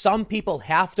mandate that some people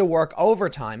have to work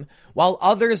overtime while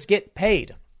others get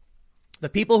paid. The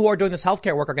people who are doing this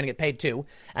healthcare work are going to get paid too,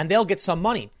 and they'll get some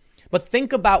money. But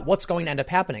think about what's going to end up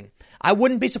happening. I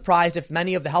wouldn't be surprised if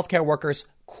many of the healthcare workers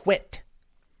quit.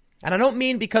 And I don't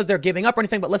mean because they're giving up or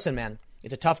anything, but listen, man,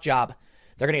 it's a tough job.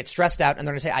 They're going to get stressed out and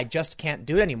they're going to say, I just can't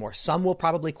do it anymore. Some will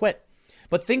probably quit.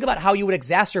 But think about how you would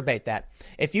exacerbate that.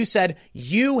 If you said,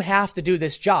 you have to do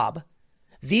this job,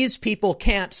 these people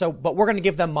can't, but we're going to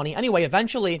give them money anyway.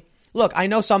 Eventually, look, I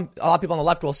know a lot of people on the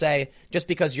left will say, just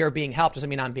because you're being helped doesn't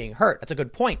mean I'm being hurt. That's a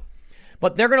good point.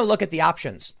 But they're going to look at the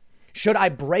options. Should I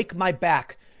break my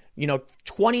back,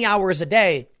 20 hours a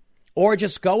day, or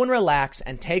just go and relax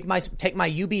and take my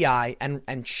UBI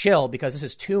and chill because this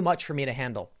is too much for me to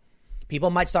handle? People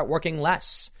might start working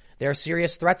less. There are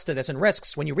serious threats to this and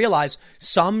risks when you realize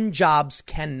some jobs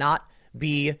are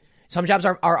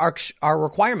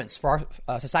requirements for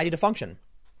our society to function.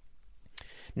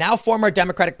 Now, former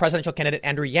Democratic presidential candidate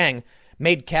Andrew Yang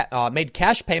made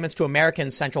cash payments to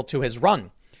Americans central to his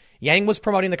run. Yang was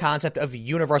promoting the concept of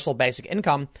universal basic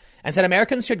income and said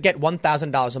Americans should get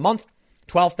 $1,000 a month,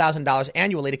 $12,000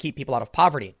 annually to keep people out of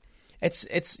poverty.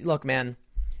 Look, man,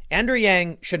 Andrew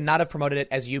Yang should not have promoted it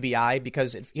as UBI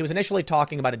because he was initially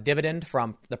talking about a dividend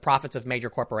from the profits of major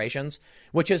corporations,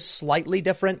 which is slightly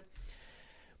different.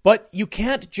 But you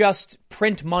can't just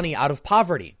print money out of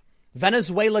poverty.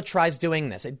 Venezuela tries doing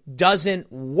this. It doesn't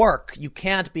work. You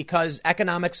can't, because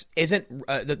economics isn't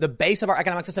the base of our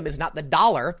economic system is not the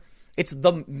dollar. It's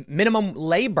the minimum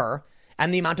labor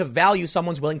and the amount of value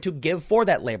someone's willing to give for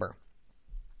that labor.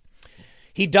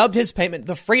 He dubbed his payment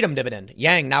the freedom dividend.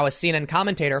 Yang, now a CNN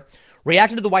commentator,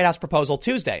 reacted to the White House proposal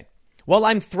Tuesday. Well,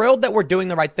 I'm thrilled that we're doing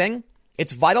the right thing.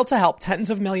 It's vital to help tens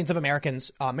of millions of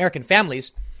American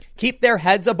families keep their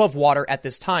heads above water at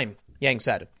this time, Yang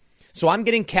said. So I'm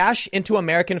getting cash into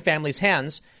American families'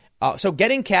 hands. So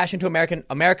getting cash into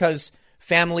America's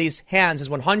families' hands is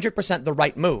 100% the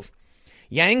right move.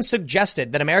 Yang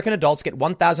suggested that American adults get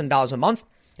 $1,000 a month,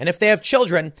 and if they have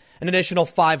children, an additional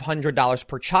 $500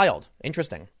 per child.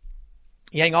 Interesting.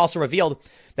 Yang also revealed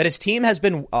that his team has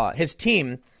been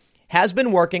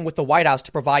working with the White House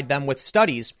to provide them with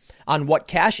studies on what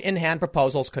cash-in-hand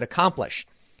proposals could accomplish.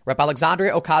 Rep.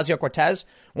 Alexandria Ocasio-Cortez,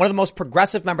 one of the most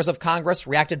progressive members of Congress,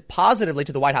 reacted positively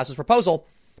to the White House's proposal,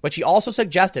 but she also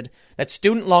suggested that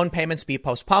student loan payments be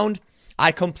postponed.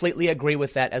 I completely agree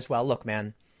with that as well. Look,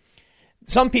 man,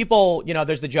 some people,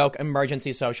 there's the joke,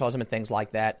 emergency socialism and things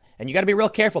like that. And you got to be real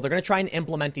careful. They're going to try and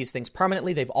implement these things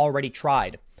permanently. They've already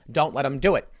tried. Don't let them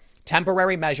do it.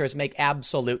 Temporary measures make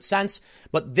absolute sense.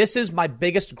 But this is my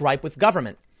biggest gripe with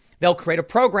government. They'll create a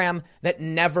program that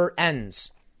never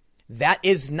ends. That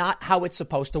is not how it's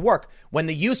supposed to work. When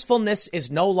the usefulness is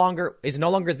no longer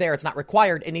there, it's not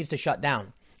required, it needs to shut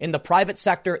down. In the private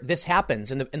sector, this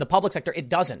happens. In the public sector, it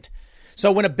doesn't.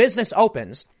 So when a business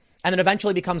opens and then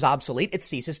eventually becomes obsolete, it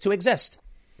ceases to exist.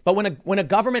 But when a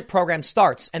government program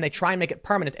starts and they try and make it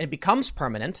permanent and it becomes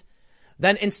permanent,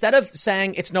 then instead of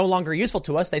saying it's no longer useful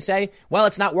to us, they say, well,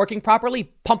 it's not working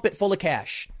properly, pump it full of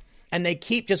cash. And they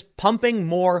keep just pumping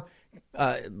more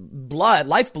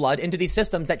lifeblood into these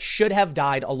systems that should have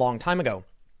died a long time ago.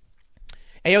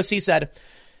 AOC said,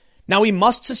 now we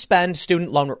must suspend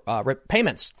student loan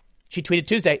payments. She tweeted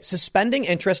Tuesday, suspending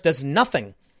interest does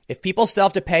nothing. If people still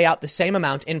have to pay out the same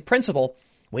amount in principle,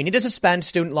 we need to suspend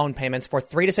student loan payments for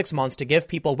 3 to 6 months to give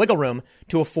people wiggle room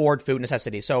to afford food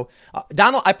necessities. So,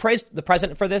 Donald, I praised the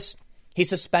president for this. He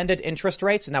suspended interest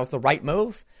rates, and that was the right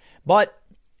move. But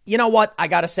you know what? I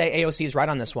got to say AOC is right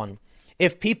on this one.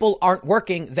 If people aren't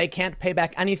working, they can't pay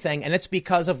back anything. And it's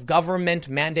because of government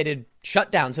mandated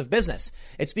shutdowns of business.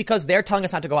 It's because they're telling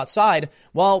us not to go outside.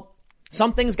 Well,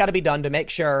 Something's got to be done to make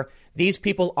sure these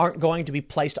people aren't going to be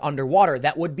placed underwater.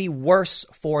 That would be worse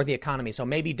for the economy. So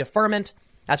maybe deferment.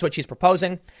 That's what she's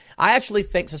proposing. I actually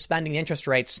think suspending interest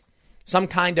rates, some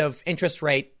kind of interest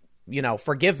rate,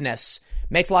 forgiveness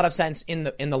makes a lot of sense in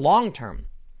the long term.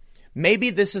 Maybe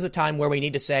this is the time where we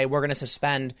need to say we're going to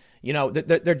suspend,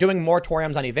 they're doing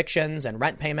moratoriums on evictions and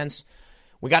rent payments.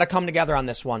 We got to come together on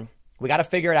this one. We got to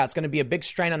figure it out. It's going to be a big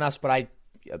strain on us, but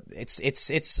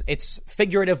it's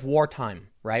figurative wartime,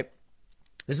 right?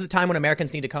 This is the time when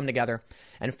Americans need to come together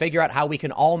and figure out how we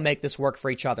can all make this work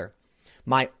for each other.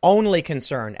 My only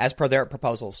concern, as per their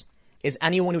proposals, is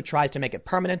anyone who tries to make it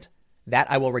permanent,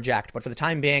 that I will reject. But for the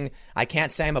time being, I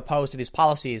can't say I'm opposed to these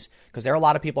policies because there are a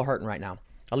lot of people hurting right now.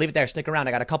 I'll leave it there. Stick around.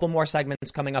 I got a couple more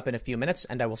segments coming up in a few minutes,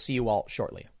 and I will see you all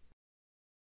shortly.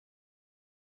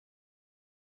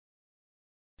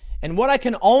 And what I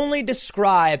can only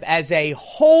describe as a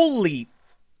holy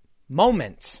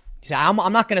moment. See, I'm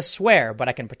not going to swear, but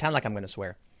I can pretend like I'm going to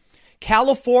swear.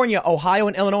 California, Ohio,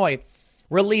 and Illinois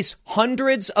release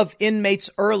hundreds of inmates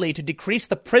early to decrease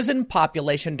the prison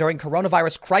population during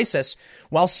coronavirus crisis,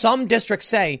 while some districts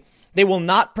say they will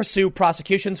not pursue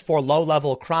prosecutions for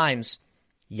low-level crimes.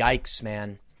 Yikes,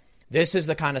 man. This is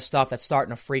the kind of stuff that's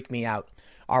starting to freak me out.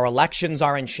 Our elections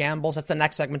are in shambles. That's the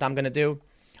next segment I'm going to do.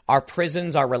 Our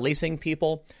prisons are releasing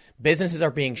people. Businesses are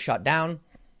being shut down.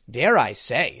 Dare I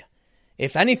say,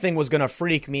 if anything was going to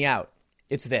freak me out,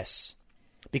 it's this.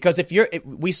 Because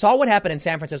we saw what happened in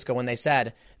San Francisco when they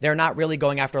said they're not really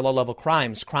going after low-level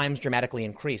crimes. Crimes dramatically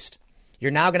increased.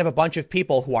 You're now going to have a bunch of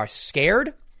people who are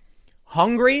scared,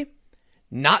 hungry,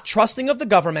 not trusting of the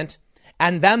government,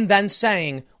 and them then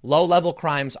saying low-level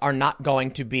crimes are not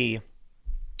going to be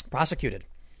prosecuted.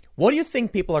 What do you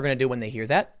think people are going to do when they hear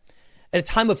that? At a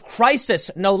time of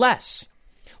crisis, no less.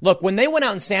 Look, when they went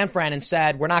out in San Fran and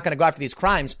said, we're not going to go after these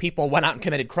crimes, people went out and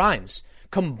committed crimes.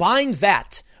 Combine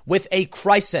that with a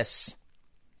crisis.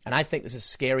 And I think this is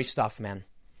scary stuff, man.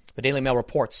 The Daily Mail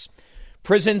reports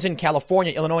prisons in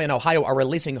California, Illinois, and Ohio are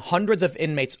releasing hundreds of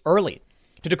inmates early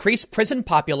to decrease prison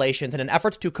populations in an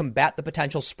effort to combat the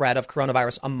potential spread of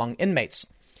coronavirus among inmates.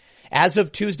 As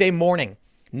of Tuesday morning,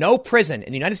 no prison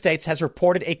in the United States has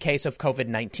reported a case of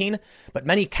COVID-19, but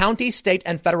many county, state,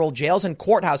 and federal jails and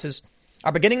courthouses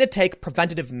are beginning to take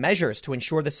preventative measures to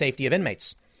ensure the safety of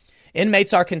inmates.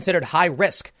 Inmates are considered high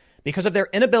risk because of their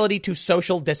inability to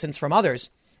social distance from others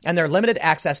and their limited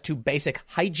access to basic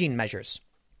hygiene measures.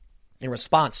 In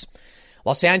response,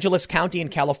 Los Angeles County in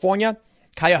California,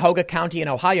 Cuyahoga County in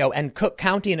Ohio, and Cook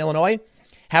County in Illinois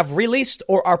have released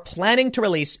or are planning to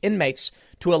release inmates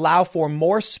to allow for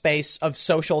more space of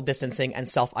social distancing and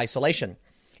self-isolation.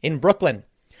 In Brooklyn,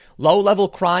 low-level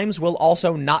crimes will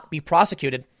also not be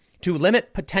prosecuted to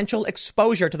limit potential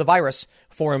exposure to the virus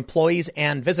for employees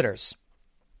and visitors.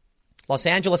 Los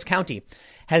Angeles County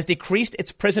has decreased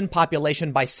its prison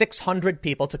population by 600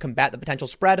 people to combat the potential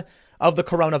spread of the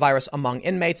coronavirus among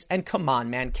inmates. And come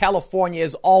on, man, California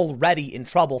is already in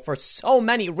trouble for so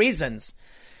many reasons.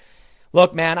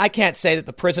 Look, man, I can't say that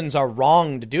the prisons are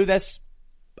wrong to do this.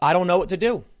 I don't know what to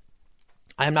do.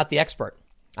 I am not the expert.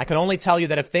 I can only tell you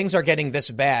that if things are getting this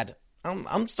bad,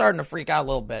 I'm starting to freak out a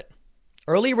little bit.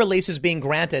 Early release is being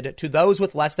granted to those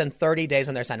with less than 30 days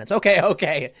on their sentence.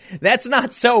 Okay. That's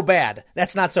not so bad.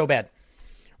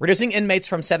 Reducing inmates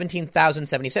from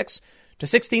 17,076 to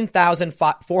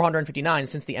 16,459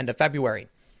 since the end of February.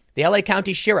 The LA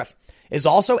County Sheriff is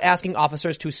also asking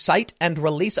officers to cite and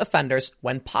release offenders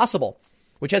when possible,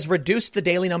 which has reduced the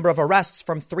daily number of arrests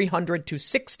from 300 to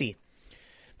 60.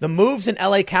 The moves in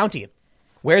LA County,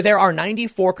 where there are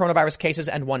 94 coronavirus cases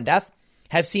and 1 death,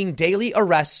 have seen daily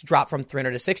arrests drop from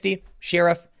 300 to 60,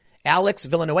 Sheriff Alex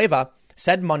Villanueva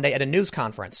said Monday at a news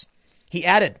conference. He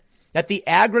added that the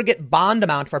aggregate bond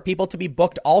amount for people to be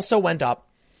booked also went up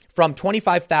from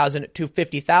 25,000 to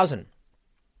 50,000.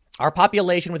 Our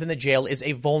population within the jail is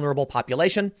a vulnerable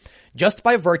population just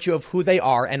by virtue of who they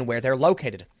are and where they're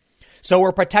located. So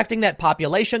we're protecting that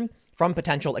population from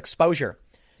potential exposure.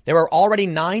 There are already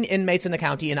 9 inmates in the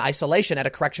county in isolation at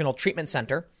a correctional treatment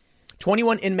center,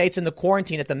 21 inmates in the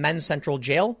quarantine at the Men's Central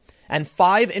Jail, and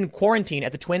 5 in quarantine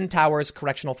at the Twin Towers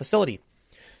Correctional Facility.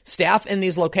 Staff in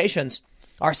these locations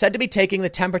are said to be taking the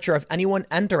temperature of anyone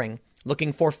entering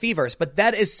looking for fevers, but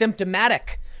that is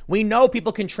symptomatic. We know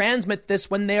people can transmit this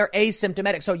when they're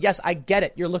asymptomatic. So yes, I get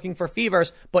it. You're looking for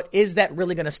fevers, but is that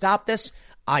really going to stop this?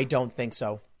 I don't think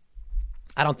so.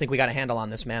 I don't think we got a handle on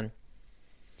this, man.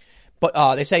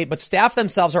 But they say, but staff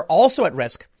themselves are also at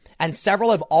risk, and several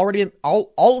have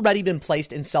already been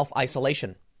placed in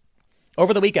self-isolation.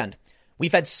 Over the weekend,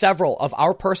 we've had several of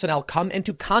our personnel come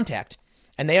into contact,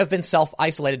 and they have been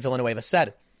self-isolated, Villanueva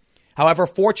said. However,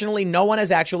 fortunately, no one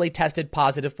has actually tested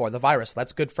positive for the virus.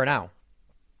 That's good for now.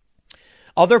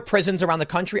 Other prisons around the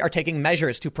country are taking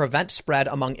measures to prevent spread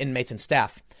among inmates and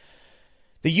staff.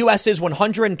 The U.S.'s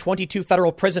 122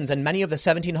 federal prisons and many of the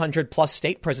 1,700 plus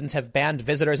state prisons have banned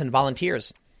visitors and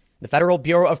volunteers. The Federal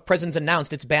Bureau of Prisons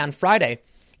announced its ban Friday,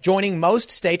 joining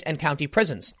most state and county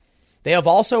prisons. They have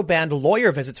also banned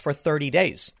lawyer visits for 30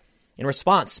 days. In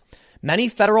response, many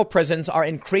federal prisons are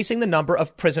increasing the number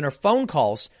of prisoner phone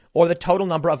calls or the total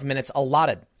number of minutes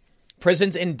allotted.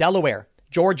 Prisons in Delaware,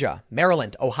 Georgia,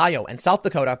 Maryland, Ohio, and South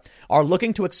Dakota are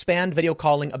looking to expand video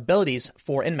calling abilities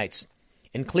for inmates.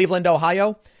 In Cleveland,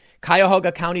 Ohio,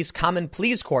 Cuyahoga County's Common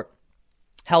Pleas Court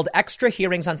held extra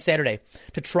hearings on Saturday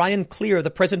to try and clear the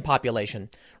prison population,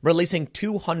 releasing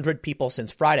 200 people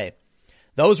since Friday.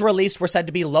 Those released were said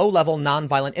to be low-level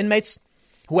nonviolent inmates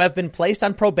who have been placed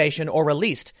on probation or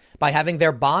released by having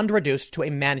their bond reduced to a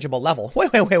manageable level.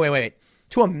 Wait.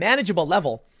 To a manageable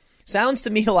level? Sounds to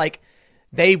me like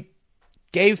they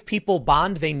gave people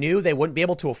bond they knew they wouldn't be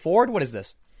able to afford. What is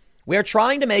this? We are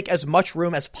trying to make as much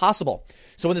room as possible.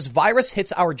 So when this virus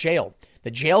hits our jail,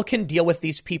 the jail can deal with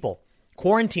these people,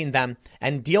 quarantine them,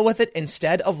 and deal with it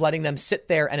instead of letting them sit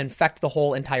there and infect the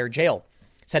whole entire jail,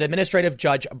 said Administrative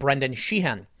Judge Brendan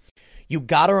Sheehan. You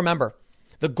got to remember,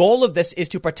 the goal of this is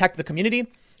to protect the community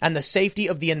and the safety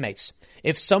of the inmates.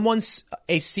 If someone's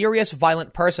a serious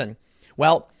violent person,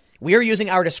 well, we are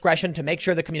using our discretion to make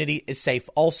sure the community is safe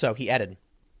also, he added.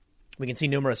 We can see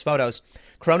numerous photos.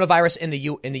 Coronavirus in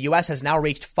the U.S. has now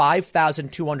reached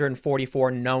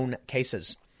 5,244 known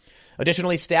cases.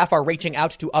 Additionally, staff are reaching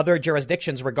out to other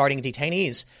jurisdictions regarding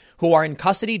detainees who are in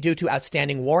custody due to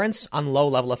outstanding warrants on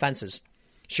low-level offenses.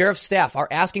 Sheriff's staff are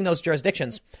asking those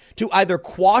jurisdictions to either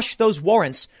quash those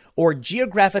warrants or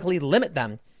geographically limit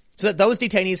them so that those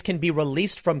detainees can be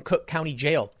released from Cook County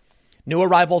Jail. New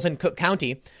arrivals in Cook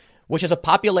County, which has a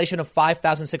population of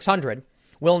 5,600,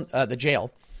 the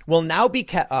jail, will now be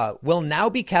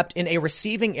kept in a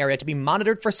receiving area to be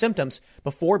monitored for symptoms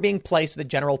before being placed with the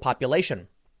general population.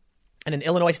 And in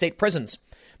Illinois state prisons,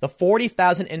 the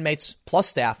 40,000 inmates plus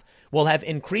staff will have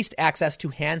increased access to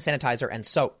hand sanitizer and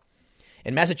soap.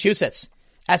 In Massachusetts,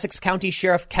 Essex County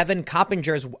Sheriff Kevin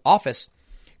Coppinger's office,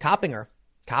 Coppinger,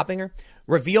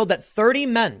 revealed that 30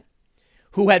 men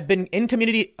who had been in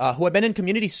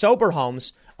community sober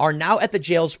homes are now at the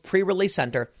jail's pre-release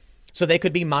center so they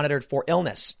could be monitored for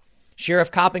illness.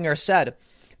 Sheriff Coppinger said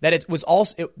that it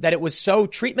was so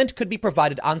treatment could be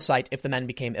provided on site if the men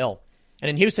became ill. And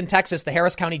in Houston, Texas, the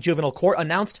Harris County Juvenile Court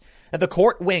announced that the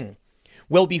court wing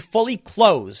will be fully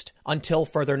closed until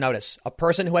further notice. A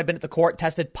person who had been at the court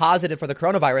tested positive for the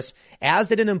coronavirus, as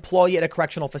did an employee at a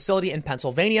correctional facility in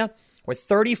Pennsylvania, where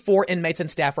 34 inmates and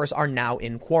staffers are now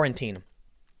in quarantine.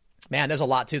 Man, there's a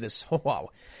lot to this. Wow.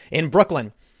 In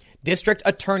Brooklyn, District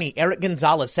Attorney Eric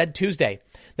Gonzalez said Tuesday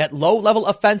that low-level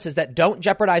offenses that don't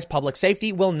jeopardize public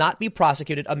safety will not be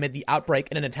prosecuted amid the outbreak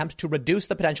in an attempt to reduce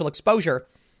the potential exposure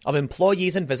of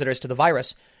employees and visitors to the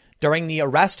virus during the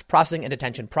arrest, processing, and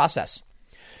detention process.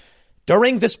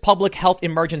 During this public health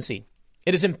emergency,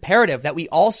 it is imperative that we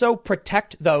also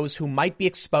protect those who might be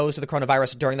exposed to the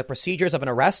coronavirus during the procedures of an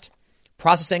arrest,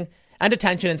 processing, and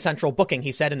detention in central booking,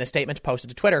 he said in a statement posted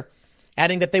to Twitter,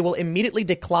 adding that they will immediately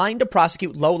decline to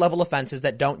prosecute low-level offenses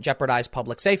that don't jeopardize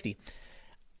public safety.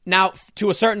 Now, to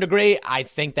a certain degree, I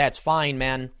think that's fine,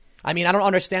 man. I mean, I don't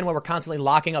understand why we're constantly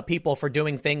locking up people for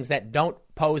doing things that don't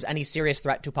pose any serious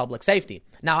threat to public safety.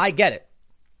 Now, I get it.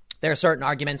 There are certain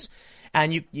arguments,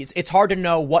 and it's hard to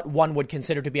know what one would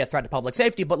consider to be a threat to public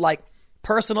safety, but like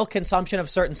personal consumption of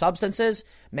certain substances,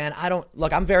 man,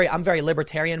 I'm very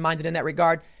libertarian minded in that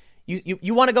regard.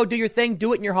 You want to go do your thing,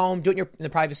 do it in your home, do it in the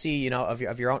privacy,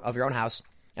 of your own house,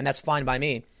 and that's fine by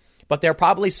me. But there are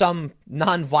probably some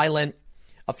non-violent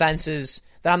offenses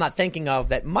that I'm not thinking of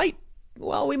that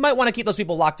we might want to keep those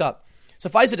people locked up.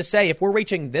 Suffice it to say, if we're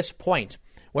reaching this point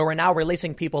where we're now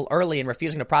releasing people early and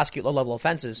refusing to prosecute low-level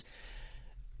offenses,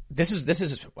 this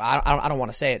is I don't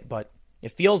want to say it, but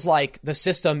it feels like the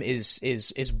system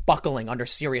is buckling under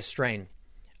serious strain.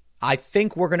 I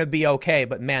think we're going to be okay,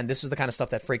 but man, this is the kind of stuff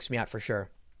that freaks me out for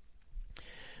sure.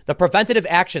 The preventative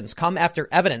actions come after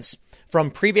evidence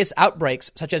from previous outbreaks,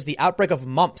 such as the outbreak of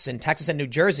mumps in Texas and New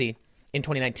Jersey in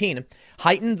 2019,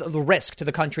 heightened the risk to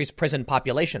the country's prison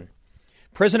population.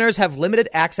 Prisoners have limited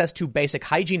access to basic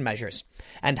hygiene measures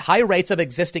and high rates of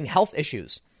existing health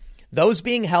issues. Those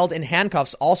being held in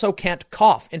handcuffs also can't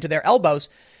cough into their elbows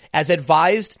as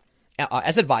advised,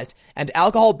 and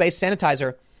alcohol-based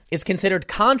sanitizer is considered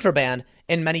contraband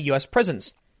in many U.S.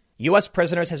 prisons. U.S.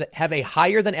 prisoners have a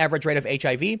higher than average rate of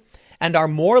HIV and are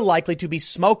more likely to be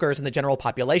smokers in the general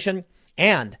population,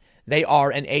 and they are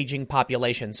an aging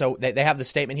population. So they have the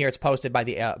statement here. It's posted by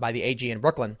the AG in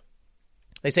Brooklyn.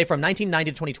 They say from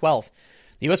 1990 to 2012,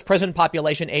 the U.S. prison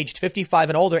population aged 55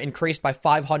 and older increased by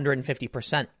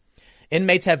 550%.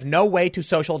 Inmates have no way to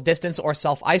social distance or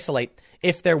self-isolate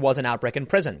if there was an outbreak in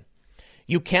prison.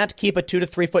 You can't keep a 2 to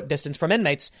 3 foot distance from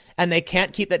inmates, and they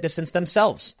can't keep that distance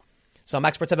themselves. Some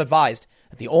experts have advised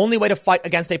that the only way to fight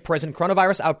against a prison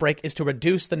coronavirus outbreak is to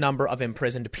reduce the number of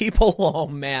imprisoned people. Oh,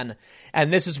 man.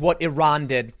 And this is what Iran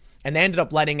did. And they ended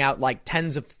up letting out like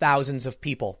tens of thousands of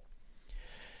people.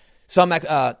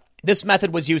 This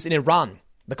method was used in Iran,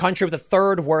 the country with the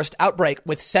third worst outbreak,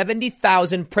 with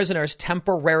 70,000 prisoners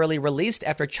temporarily released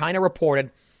after China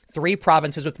reported 3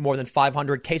 provinces with more than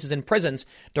 500 cases in prisons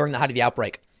during the height of the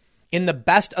outbreak. In the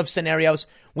best of scenarios,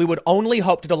 we would only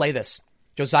hope to delay this.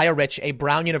 Josiah Rich, a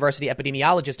Brown University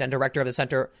epidemiologist and director of the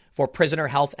Center for Prisoner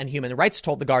Health and Human Rights,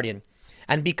 told The Guardian.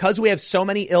 And because we have so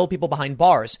many ill people behind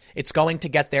bars, it's going to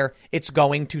get there. It's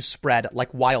going to spread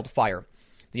like wildfire.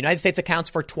 The United States accounts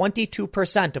for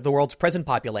 22% of the world's prison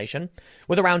population,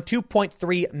 with around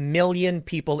 2.3 million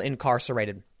people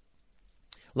incarcerated.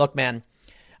 Look, man,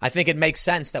 I think it makes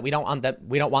sense that we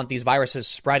don't want these viruses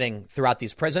spreading throughout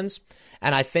these prisons.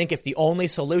 And I think if the only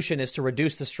solution is to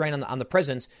reduce the strain on the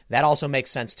prisons, that also makes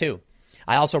sense, too.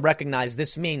 I also recognize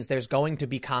this means there's going to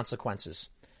be consequences,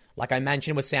 like I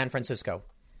mentioned with San Francisco.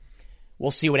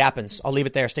 We'll see what happens. I'll leave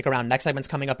it there. Stick around. Next segment's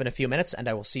coming up in a few minutes, and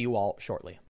I will see you all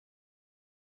shortly.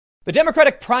 The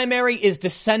Democratic primary is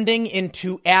descending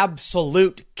into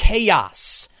absolute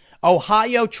chaos.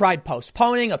 Ohio tried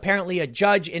postponing. Apparently, a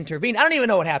judge intervened. I don't even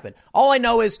know what happened. All I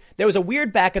know is there was a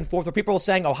weird back and forth where people were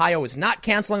saying Ohio is not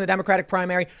canceling the Democratic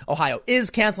primary. Ohio is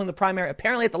canceling the primary.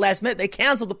 Apparently, at the last minute, they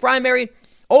canceled the primary.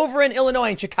 Over in Illinois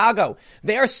and Chicago,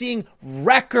 they are seeing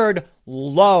record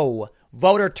low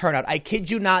voter turnout. I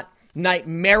kid you not,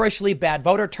 nightmarishly bad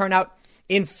voter turnout.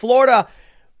 In Florida,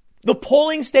 the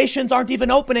polling stations aren't even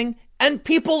opening and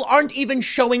people aren't even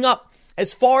showing up.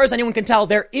 As far as anyone can tell,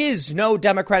 there is no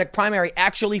Democratic primary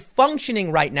actually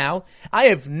functioning right now. I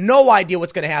have no idea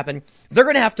what's going to happen. They're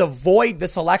going to have to void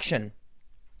this election.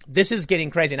 This is getting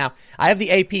crazy. Now, I have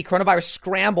the AP Coronavirus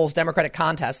Scrambles Democratic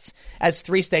contests as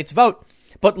 3 states vote.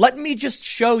 But let me just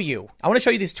show you. I want to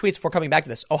show you these tweets before coming back to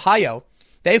this. Ohio,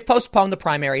 they've postponed the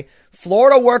primary.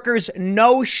 Florida workers,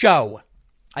 no show.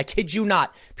 I kid you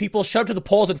not. People showed up to the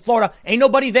polls in Florida. Ain't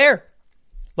nobody there.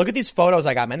 Look at these photos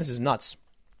I got, man. This is nuts.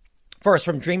 First,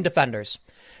 from Dream Defenders.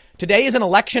 Today is an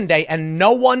election day and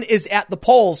no one is at the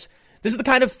polls. This is the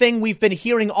kind of thing we've been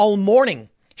hearing all morning.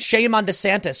 Shame on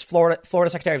DeSantis, Florida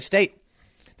Secretary of State.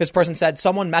 This person said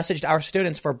someone messaged our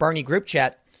students for Bernie group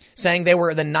chat saying they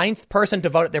were the 9th person to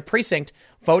vote at their precinct.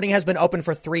 Voting has been open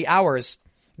for 3 hours.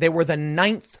 They were the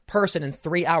 9th person in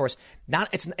 3 hours.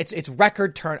 It's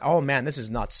record turn. Oh, man, this is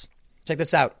nuts. Check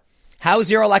this out. How's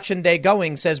your election day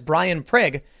going, says Brian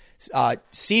Prigg,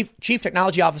 Chief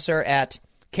Technology Officer at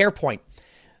CarePoint.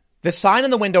 The sign in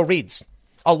the window reads,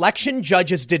 election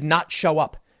judges did not show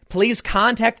up. Please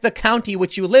contact the county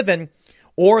which you live in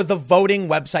or the voting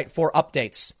website for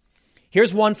updates.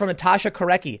 Here's one from Natasha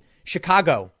Korecki,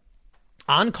 Chicago.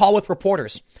 On call with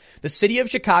reporters. The city of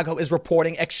Chicago is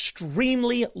reporting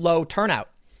extremely low turnout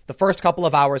the first couple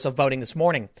of hours of voting this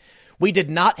morning. We did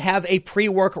not have a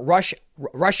pre-work rush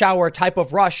hour type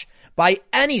of rush by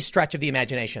any stretch of the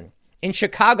imagination. In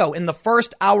Chicago, in the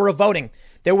first hour of voting,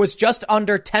 there was just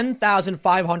under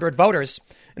 10,500 voters.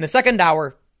 In the second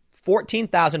hour,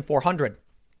 14,400.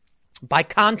 By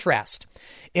contrast,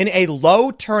 in a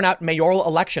low turnout mayoral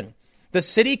election, the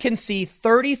city can see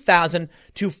 30,000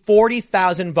 to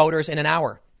 40,000 voters in an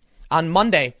hour. On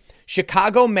Monday,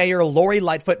 Chicago Mayor Lori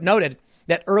Lightfoot noted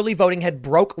that early voting had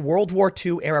broke World War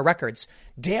II era records.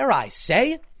 Dare I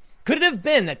say? Could it have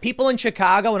been that people in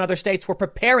Chicago and other states were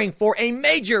preparing for a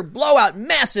major blowout,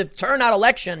 massive turnout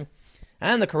election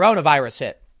and the coronavirus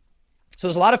hit? So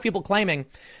there's a lot of people claiming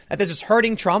that this is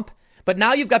hurting Trump, but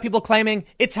now you've got people claiming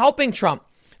it's helping Trump.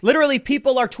 Literally,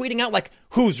 people are tweeting out like,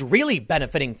 who's really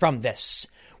benefiting from this?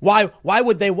 Why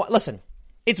would they? Listen,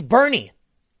 it's Bernie.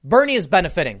 Bernie is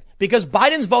benefiting because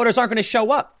Biden's voters aren't going to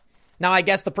show up. Now, I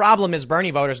guess the problem is Bernie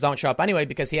voters don't show up anyway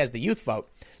because he has the youth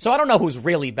vote. So I don't know who's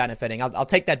really benefiting. I'll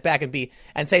take that back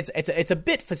and say it's a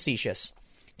bit facetious.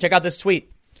 Check out this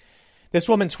tweet. This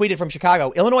woman tweeted from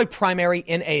Chicago, Illinois primary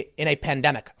in a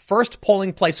pandemic. First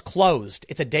polling place closed.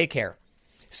 It's a daycare.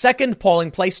 Second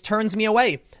polling place turns me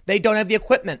away. They don't have the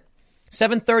equipment.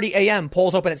 7:30 a.m.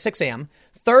 polls open at 6 a.m.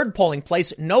 Third polling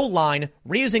place, no line,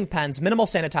 reusing pens, minimal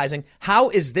sanitizing. How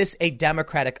is this a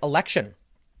Democratic election?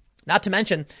 Not to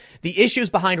mention the issues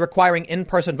behind requiring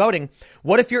in-person voting.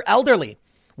 What if you're elderly?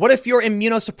 What if you're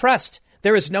immunosuppressed?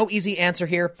 There is no easy answer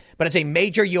here, but as a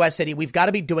major U.S. city, we've got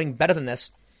to be doing better than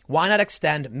this. Why not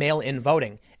extend mail-in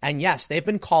voting? And yes, they've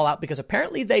been called out because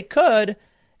apparently they could,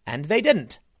 and they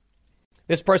didn't.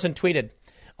 This person tweeted,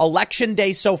 election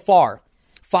day so far,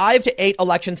 5 to 8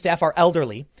 election staff are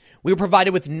elderly. We were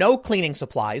provided with no cleaning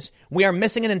supplies. We are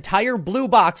missing an entire blue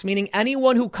box, meaning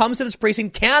anyone who comes to this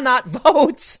precinct cannot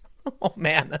vote. Oh,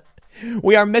 man.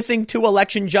 We are missing 2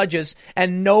 election judges,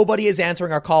 and nobody is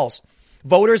answering our calls.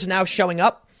 Voters are now showing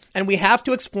up, and we have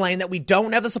to explain that we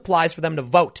don't have the supplies for them to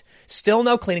vote. Still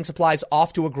no cleaning supplies,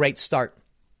 off to a great start.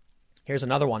 Here's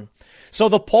another one. So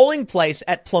the polling place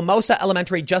at Plamosa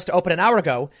Elementary just opened an hour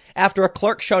ago after a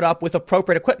clerk showed up with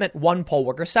appropriate equipment, one poll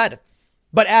worker said.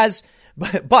 But as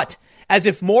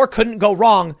if more couldn't go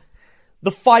wrong,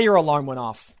 the fire alarm went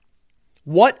off.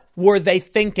 What were they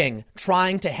thinking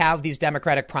trying to have these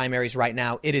Democratic primaries right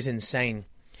now? It is insane.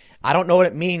 I don't know what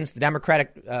it means.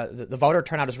 The voter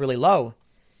turnout is really low,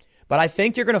 but I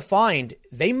think you're going to find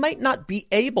they might not be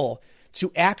able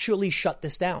to actually shut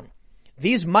this down.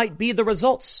 These might be the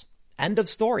results. End of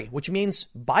story, which means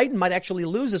Biden might actually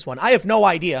lose this one. I have no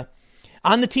idea.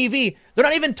 On the TV, they're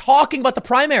not even talking about the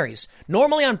primaries.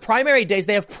 Normally on primary days,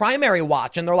 they have primary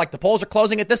watch and they're like, the polls are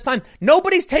closing at this time.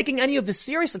 Nobody's taking any of this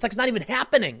seriously. It's like it's not even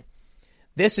happening.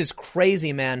 This is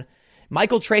crazy, man.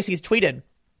 Michael Tracy's tweeted,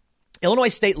 Illinois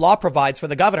state law provides for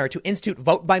the governor to institute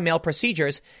vote-by-mail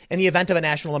procedures in the event of a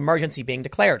national emergency being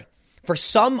declared. For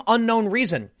some unknown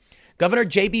reason, Governor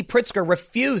J.B. Pritzker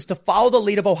refused to follow the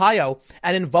lead of Ohio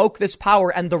and invoke this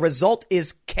power, and the result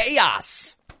is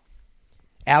chaos.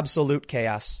 Absolute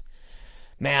chaos.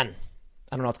 Man,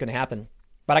 I don't know what's going to happen,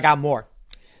 but I got more.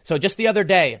 So just the other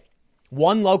day,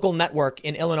 one local network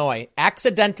in Illinois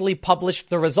accidentally published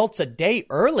the results a day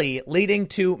early, leading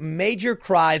to major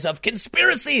cries of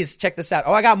conspiracies. Check this out.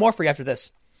 Oh, I got more for you after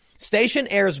this. Station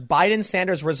airs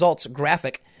Biden-Sanders results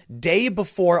graphic day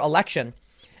before election.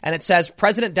 And it says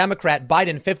President Democrat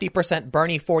Biden 50%,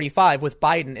 Bernie 45 with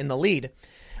Biden in the lead.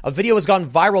 A video has gone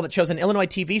viral that shows an Illinois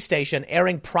TV station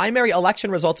airing primary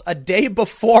election results a day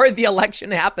before the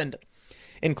election happened,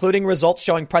 including results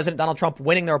showing President Donald Trump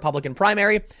winning the Republican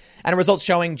primary and results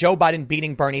showing Joe Biden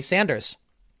beating Bernie Sanders.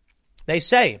 They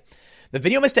say the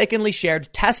video mistakenly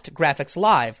shared test graphics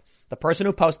live. The person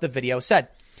who posted the video said,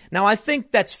 now, I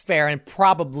think that's fair and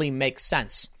probably makes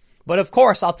sense. But of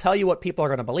course, I'll tell you what people are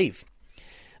going to believe.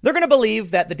 They're going to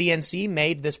believe that the DNC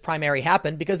made this primary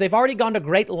happen because they've already gone to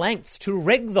great lengths to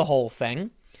rig the whole thing.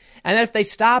 And that if they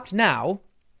stopped now,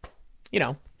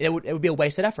 it would be a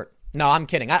wasted effort. No, I'm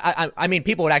kidding. I mean,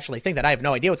 people would actually think that. I have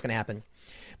no idea what's going to happen.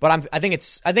 But I think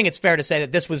it's fair to say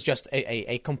that this was just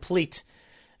a complete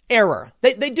error.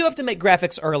 They do have to make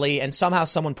graphics early, and somehow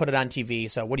someone put it on TV.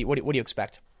 So what do you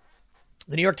expect?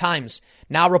 The New York Times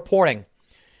now reporting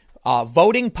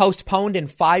voting postponed in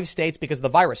 5 states because of the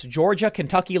virus. Georgia,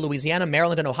 Kentucky, Louisiana,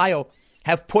 Maryland, and Ohio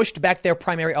have pushed back their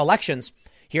primary elections.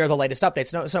 Here are the latest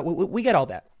updates. No, so we get all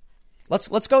that.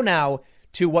 Let's go now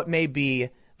to what may be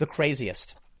the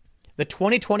craziest. The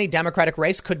 2020 Democratic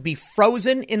race could be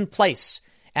frozen in place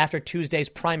after Tuesday's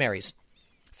primaries.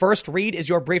 First read is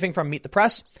your briefing from Meet the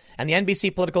Press and the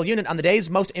NBC political unit on the day's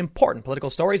most important political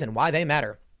stories and why they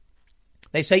matter.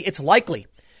 They say it's likely,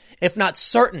 if not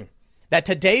certain, that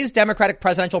today's Democratic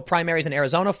presidential primaries in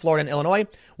Arizona, Florida, and Illinois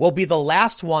will be the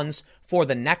last ones for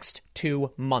the next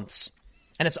 2 months.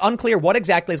 And it's unclear what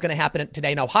exactly is going to happen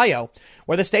today in Ohio,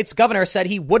 where the state's governor said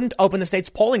he wouldn't open the state's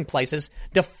polling places,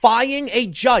 defying a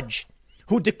judge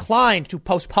who declined to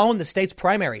postpone the state's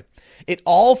primary. It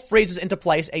all freezes into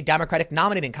place a Democratic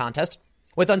nominating contest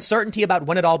with uncertainty about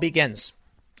when it all begins.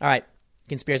 All right,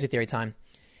 conspiracy theory time.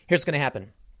 Here's what's going to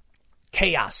happen.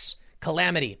 Chaos,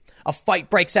 calamity. A fight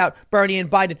breaks out. Bernie and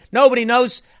Biden. Nobody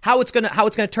knows how it's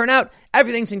gonna turn out.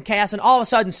 Everything's in chaos, and all of a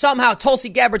sudden, somehow, Tulsi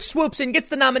Gabbard swoops in, gets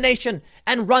the nomination,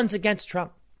 and runs against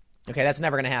Trump. Okay, that's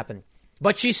never gonna happen.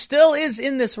 But she still is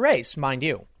in this race, mind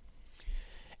you.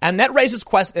 And that raises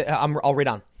questions. I'll read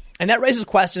on. And that raises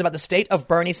questions about the state of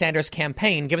Bernie Sanders'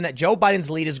 campaign, given that Joe Biden's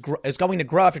lead is going to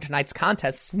grow after tonight's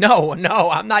contests. No,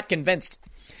 I'm not convinced.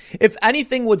 If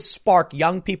anything would spark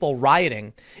young people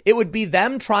rioting, it would be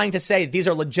them trying to say these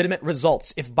are legitimate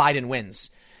results if Biden wins.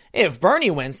 If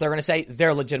Bernie wins, they're going to say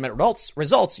they're legitimate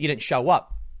results. You didn't show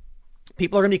up.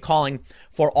 People are going to be calling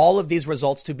for all of these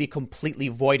results to be completely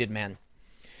voided, man.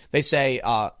 They say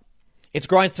it's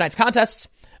growing tonight's contests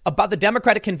about the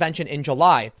Democratic convention in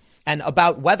July and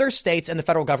about whether states and the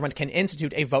federal government can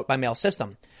institute a vote-by-mail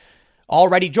system.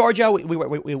 Already, Georgia, we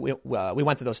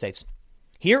went through those states.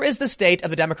 Here is the state of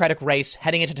the Democratic race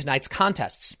heading into tonight's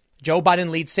contests. Joe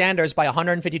Biden leads Sanders by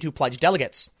 152 pledged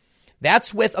delegates.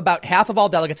 That's with about half of all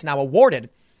delegates now awarded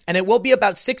and it will be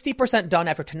about 60% done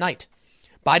after tonight.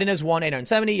 Biden has won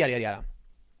 870, yada, yada, yada.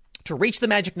 To reach the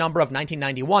magic number of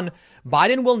 1991,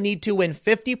 Biden will need to win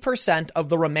 50% of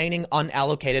the remaining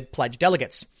unallocated pledged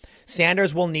delegates.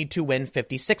 Sanders will need to win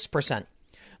 56%.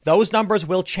 Those numbers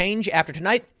will change after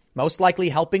tonight, most likely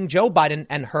helping Joe Biden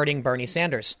and hurting Bernie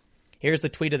Sanders. Here's the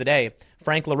tweet of the day.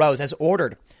 Frank LaRose, as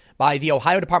ordered by the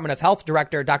Ohio Department of Health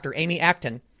Director Dr. Amy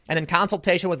Acton, and in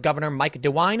consultation with Governor Mike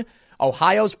DeWine,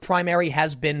 Ohio's primary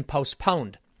has been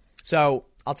postponed. So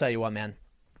I'll tell you what, man.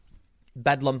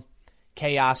 Bedlam,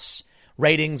 chaos,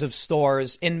 ratings of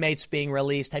stores, inmates being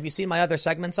released. Have you seen my other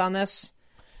segments on this?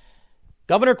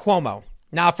 Governor Cuomo.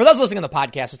 Now, for those listening on the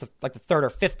podcast, it's like the third or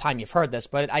fifth time you've heard this,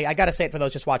 but I got to say it for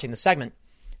those just watching the segment,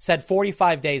 said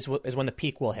 45 days is when the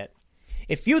peak will hit.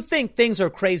 If you think things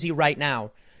are crazy right now,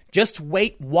 just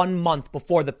wait 1 month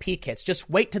before the peak hits. Just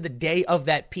wait to the day of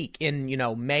that peak in,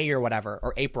 May or whatever,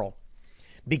 or April.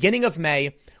 Beginning of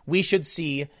May, we should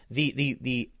see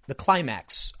the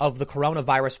climax of the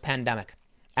coronavirus pandemic.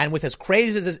 And with as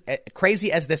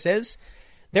crazy as this is,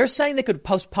 they're saying they could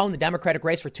postpone the Democratic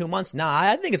race for 2 months. Nah,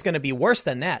 I think it's going to be worse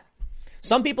than that.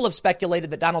 Some people have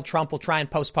speculated that Donald Trump will try and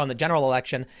postpone the general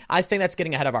election. I think that's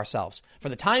getting ahead of ourselves. For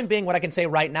the time being, what I can say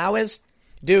right now is,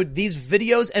 dude, these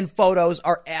videos and photos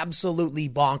are absolutely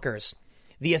bonkers.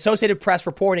 The Associated Press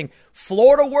reporting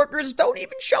Florida workers don't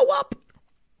even show up.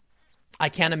 I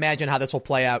can't imagine how this will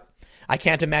play out. I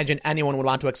can't imagine anyone would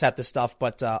want to accept this stuff,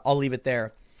 but I'll leave it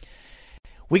there.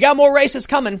 We got more races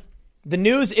coming. The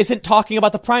news isn't talking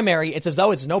about the primary. It's as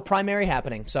though it's no primary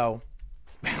happening. So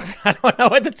I don't know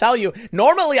what to tell you.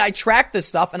 Normally I track this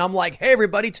stuff and I'm like, hey,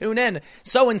 everybody tune in.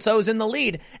 So-and-so's in the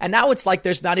lead. And now it's like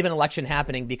there's not even an election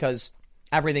happening because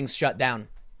everything's shut down.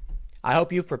 I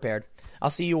hope you've prepared.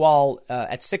 I'll see you all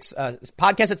at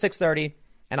podcast at 6:30,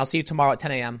 and I'll see you tomorrow at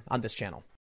 10 a.m. on this channel.